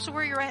 regardless of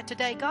where you're at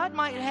today, God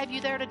might have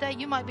you there today.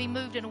 You might be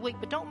moved in a week,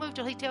 but don't move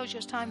till He tells you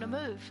it's time to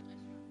move.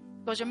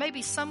 Because there may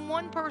be some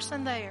one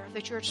person there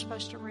that you're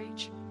supposed to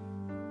reach.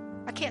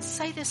 I can't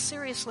say this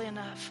seriously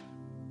enough.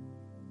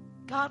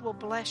 God will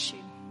bless you.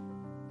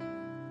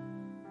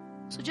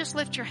 So just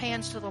lift your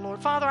hands to the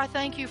Lord. Father, I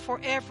thank you for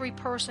every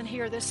person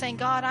here that's saying,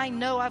 God, I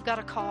know I've got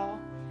a call.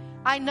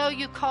 I know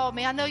you called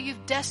me. I know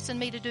you've destined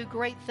me to do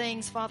great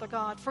things, Father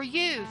God, for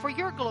you, for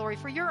your glory,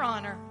 for your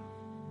honor.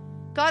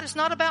 God, it's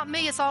not about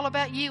me. It's all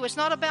about you. It's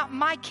not about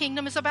my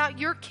kingdom. It's about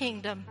your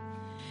kingdom.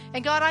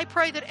 And God, I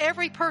pray that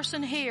every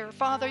person here,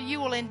 Father, you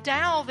will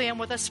endow them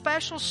with a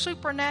special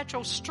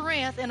supernatural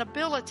strength and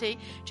ability,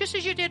 just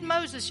as you did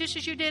Moses, just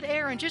as you did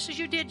Aaron, just as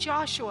you did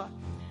Joshua,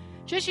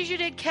 just as you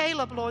did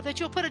Caleb, Lord, that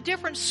you'll put a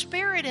different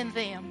spirit in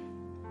them.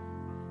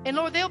 And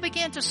Lord, they'll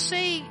begin to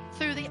see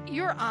through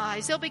your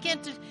eyes. They'll begin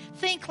to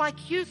think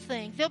like you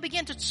think. They'll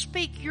begin to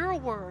speak your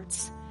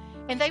words.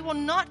 And they will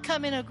not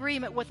come in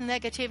agreement with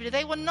negativity.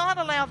 They will not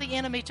allow the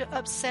enemy to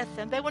upset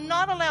them. They will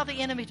not allow the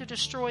enemy to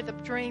destroy the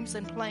dreams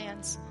and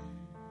plans.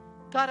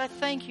 God, I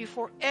thank you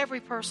for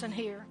every person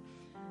here.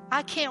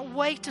 I can't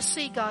wait to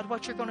see, God,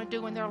 what you're going to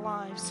do in their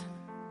lives.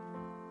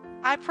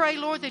 I pray,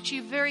 Lord, that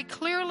you very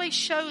clearly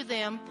show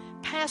them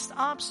past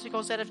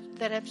obstacles that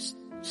have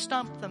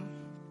stumped them.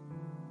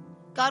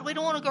 God, we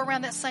don't want to go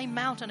around that same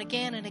mountain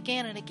again and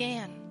again and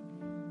again.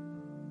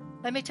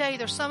 Let me tell you,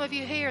 there's some of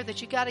you here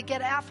that you got to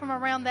get out from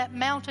around that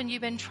mountain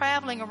you've been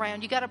traveling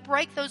around. You got to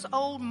break those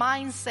old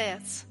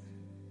mindsets.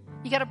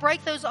 You got to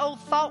break those old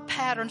thought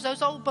patterns,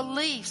 those old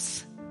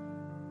beliefs.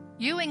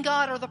 You and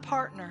God are the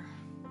partner.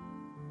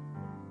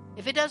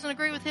 If it doesn't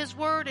agree with His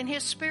word and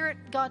His spirit,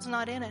 God's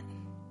not in it.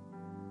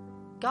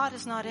 God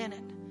is not in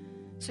it.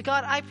 So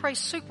God, I pray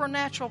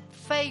supernatural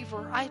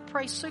favor. I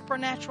pray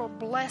supernatural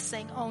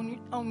blessing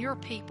on your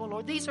people,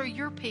 Lord. These are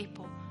your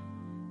people.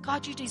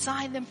 God, you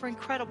designed them for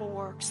incredible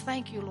works.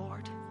 Thank you,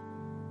 Lord.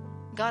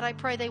 God, I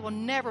pray they will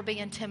never be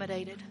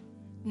intimidated.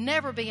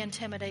 Never be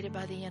intimidated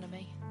by the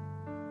enemy.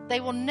 They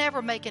will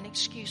never make an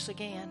excuse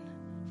again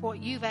for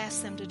what you've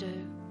asked them to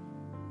do.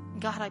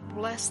 God, I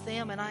bless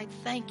them and I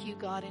thank you,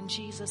 God, in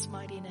Jesus'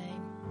 mighty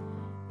name.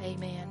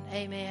 Amen,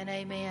 amen,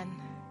 amen.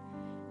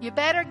 You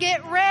better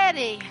get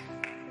ready.